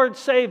 "O Lord,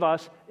 save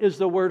us," is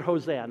the word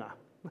Hosanna.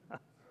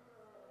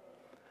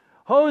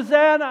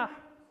 Hosanna!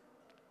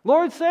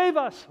 Lord, save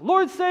us!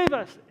 Lord, save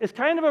us! It's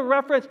kind of a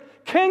reference.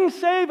 King,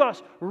 save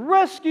us!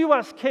 Rescue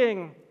us,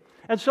 King!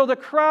 And so the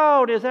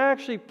crowd is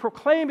actually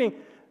proclaiming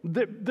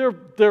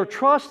their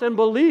trust and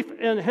belief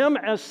in Him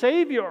as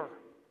Savior.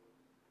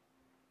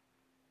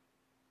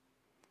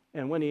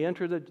 And when He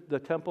entered the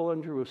temple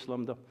in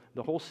Jerusalem,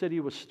 the whole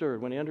city was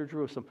stirred. When He entered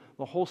Jerusalem,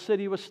 the whole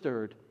city was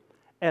stirred.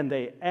 And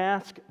they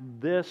asked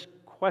this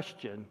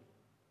question,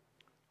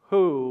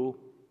 "Who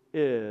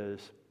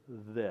is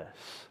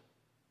this?"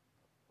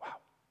 Wow.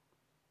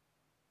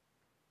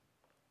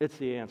 It's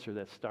the answer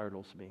that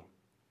startles me.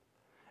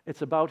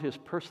 It's about His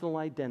personal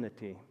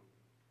identity.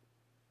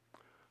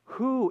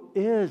 Who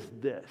is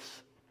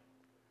this?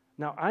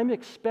 Now, I'm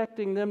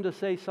expecting them to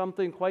say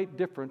something quite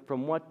different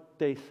from what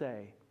they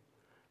say.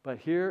 But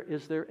here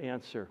is their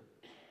answer.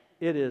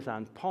 It is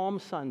on Palm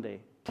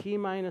Sunday,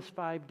 T-minus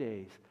 5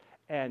 days,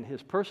 and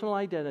His personal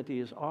identity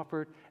is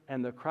offered,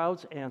 and the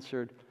crowds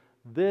answered,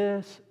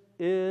 "This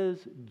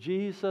is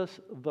Jesus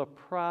the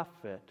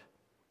prophet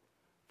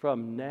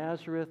from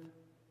Nazareth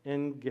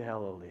in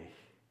Galilee."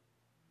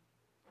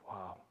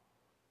 Wow.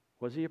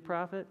 Was He a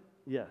prophet?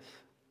 Yes.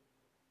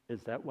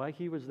 Is that why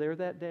He was there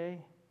that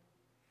day?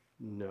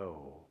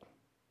 No.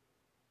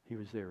 He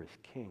was there as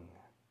king.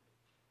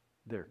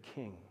 Their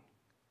king.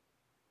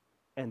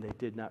 And they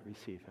did not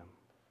receive Him.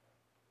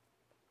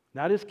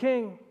 Not as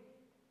king.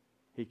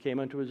 He came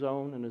unto His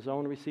own, and His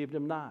own received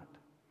Him not.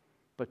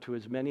 But to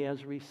as many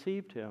as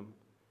received Him,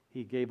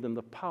 He gave them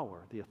the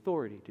power, the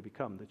authority to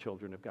become the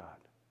children of God.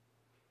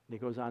 And He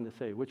goes on to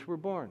say, which were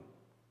born,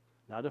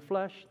 not of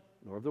flesh,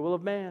 nor of the will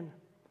of man,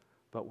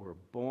 but were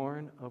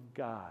born of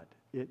God.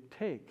 It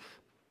takes,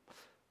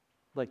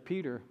 like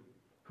Peter,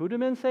 "Who do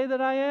men say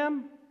that I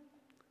am?"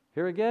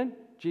 Here again,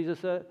 Jesus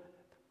said,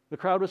 the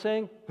crowd was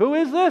saying, "Who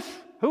is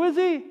this? Who is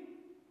He?"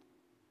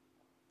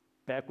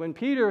 Back when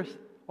Peter's,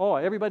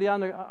 everybody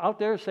out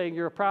there is saying,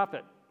 "You're a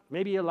prophet."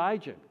 Maybe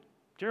Elijah,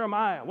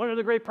 Jeremiah, one of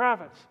the great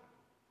prophets.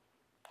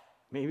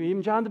 Maybe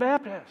even John the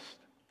Baptist.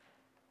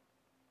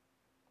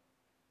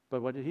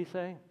 But what did He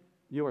say?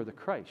 "You are the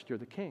Christ, you're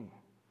the King,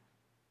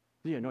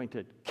 the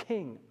anointed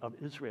King of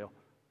Israel,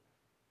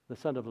 the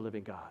Son of the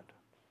living God."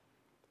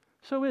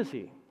 So is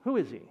He. Who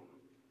is He?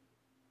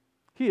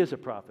 He is a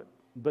prophet,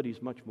 but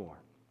He's much more.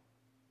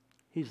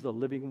 He's the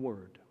living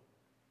Word.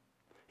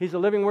 He's the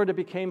living Word that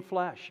became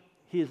flesh.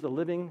 He's the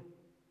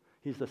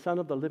Son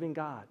of the living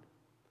God.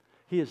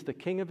 He is the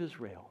King of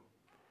Israel.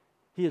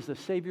 He is the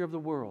Savior of the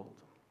world.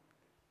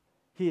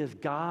 He is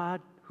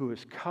God who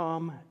has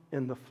come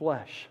in the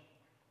flesh.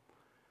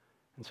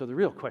 And so the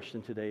real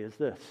question today is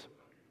this: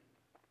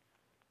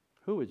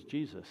 who is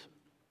Jesus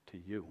to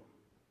you?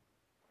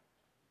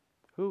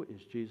 Who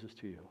is Jesus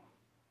to you?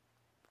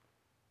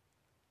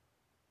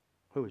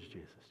 Who is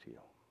Jesus to you?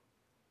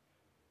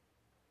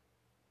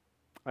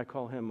 I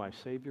call Him my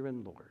Savior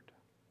and Lord.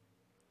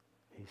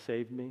 He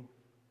saved me.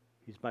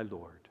 He's my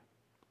Lord.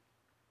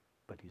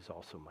 But He's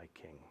also my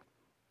King.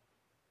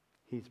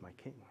 He's my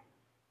King.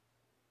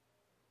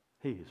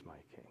 He is my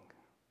King.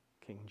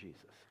 King Jesus.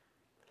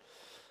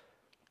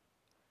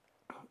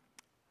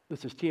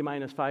 This is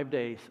T-minus 5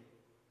 days.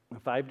 In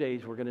 5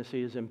 days, we're going to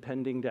see His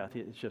impending death.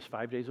 It's just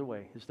 5 days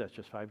away. His death's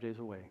just 5 days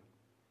away.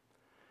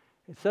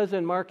 It says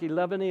in Mark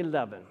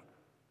 11:11,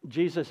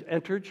 Jesus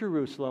entered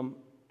Jerusalem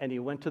and He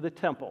went to the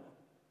temple.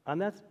 On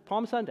that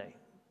Palm Sunday,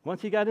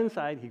 once He got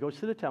inside, He goes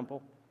to the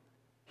temple.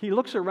 He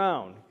looks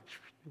around.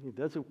 He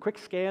does a quick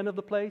scan of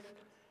the place.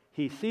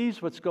 He sees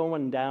what's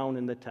going down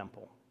in the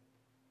temple.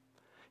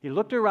 He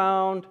looked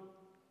around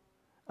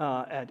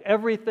at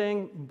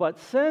everything, but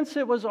since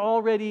it was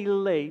already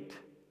late,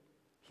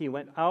 He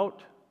went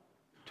out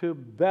to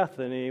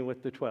Bethany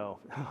with the 12.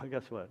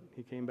 Guess what?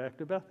 He came back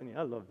to Bethany.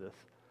 I love this.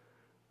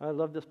 I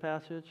love this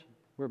passage.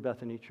 We're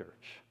Bethany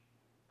Church.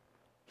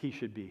 He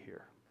should be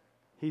here.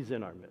 He's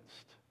in our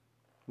midst.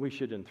 We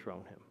should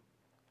enthrone Him,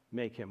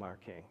 make Him our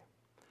King.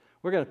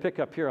 We're going to pick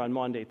up here on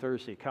Maundy,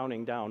 Thursday,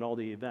 counting down all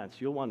the events.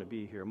 You'll want to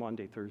be here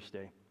Maundy,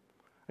 Thursday.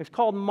 It's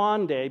called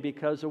Maundy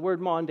because the word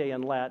Maundy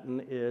in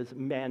Latin is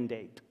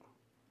mandate.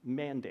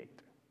 Mandate.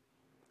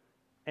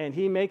 And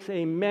He makes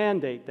a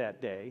mandate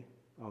that day,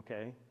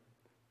 okay?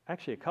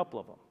 Actually, a couple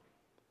of them.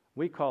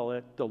 We call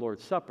it the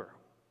Lord's Supper.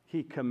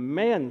 He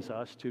commands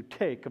us to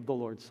take of the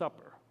Lord's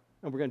Supper.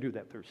 And we're going to do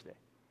that Thursday.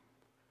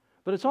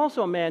 But it's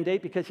also a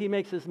mandate because He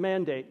makes His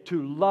mandate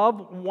to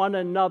love one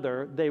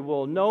another. They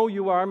will know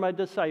you are my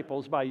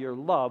disciples by your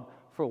love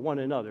for one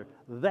another.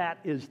 That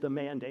is the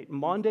mandate.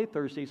 Maundy,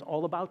 Thursday is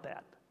all about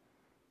that.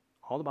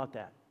 All about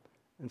that.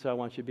 And so I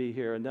want you to be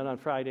here. And then on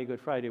Friday, Good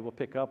Friday, we'll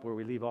pick up where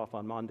we leave off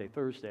on Maundy,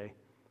 Thursday.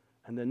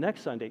 And then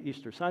next Sunday,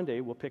 Easter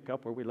Sunday, we'll pick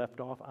up where we left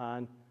off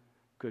on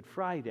Good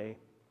Friday,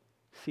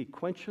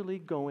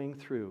 sequentially going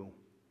through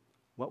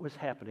what was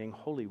happening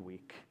Holy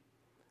Week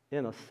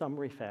in a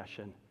summary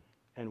fashion.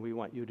 And we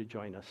want you to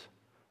join us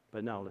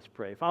But now let's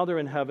pray. Father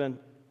in heaven,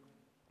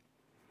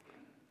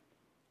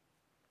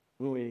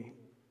 when we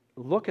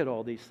look at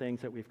all these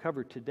things that we've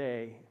covered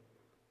today,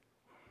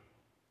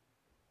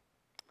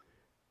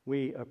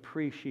 we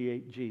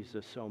appreciate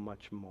Jesus so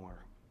much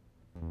more.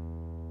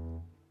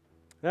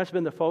 That's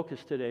been the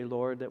focus today,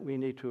 Lord, that we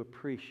need to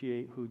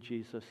appreciate who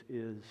Jesus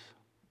is.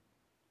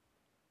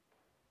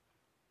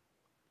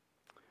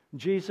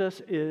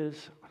 Jesus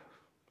is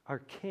our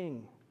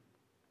King.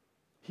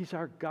 He's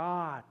our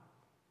God.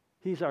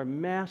 He's our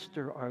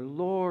Master, our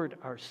Lord,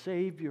 our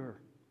Savior.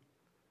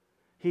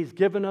 He's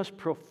given us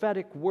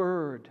prophetic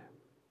word.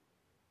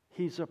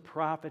 He's a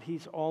prophet.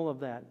 He's all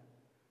of that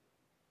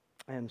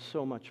and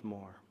so much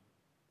more.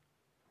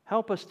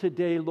 Help us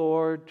today,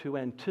 Lord, to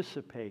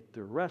anticipate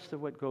the rest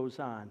of what goes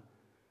on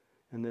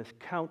in this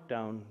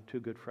countdown to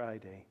Good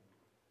Friday,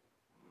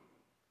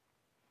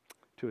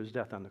 to his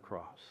death on the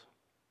cross.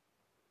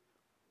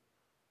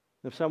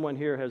 If someone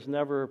here has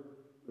never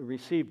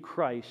received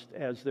Christ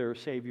as their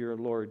Savior,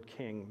 Lord,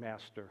 King,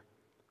 Master,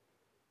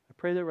 I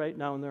pray that right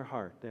now in their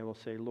heart they will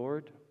say,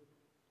 Lord,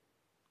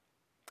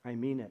 I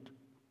mean it.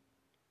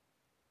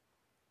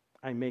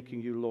 I'm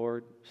making you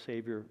Lord,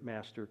 Savior,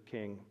 Master,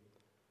 King.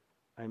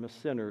 I'm a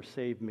sinner.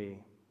 Save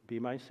me. Be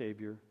my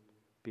Savior.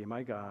 Be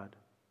my God.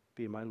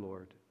 Be my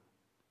Lord.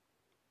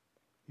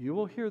 You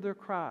will hear their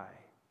cry,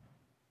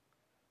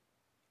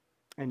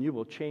 and you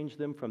will change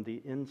them from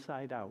the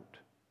inside out,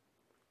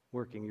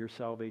 working your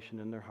salvation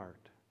in their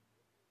heart.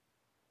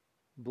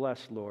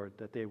 Bless, Lord,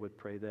 that they would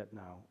pray that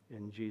now.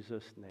 In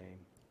Jesus' name,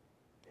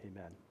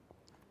 amen.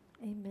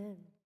 Amen.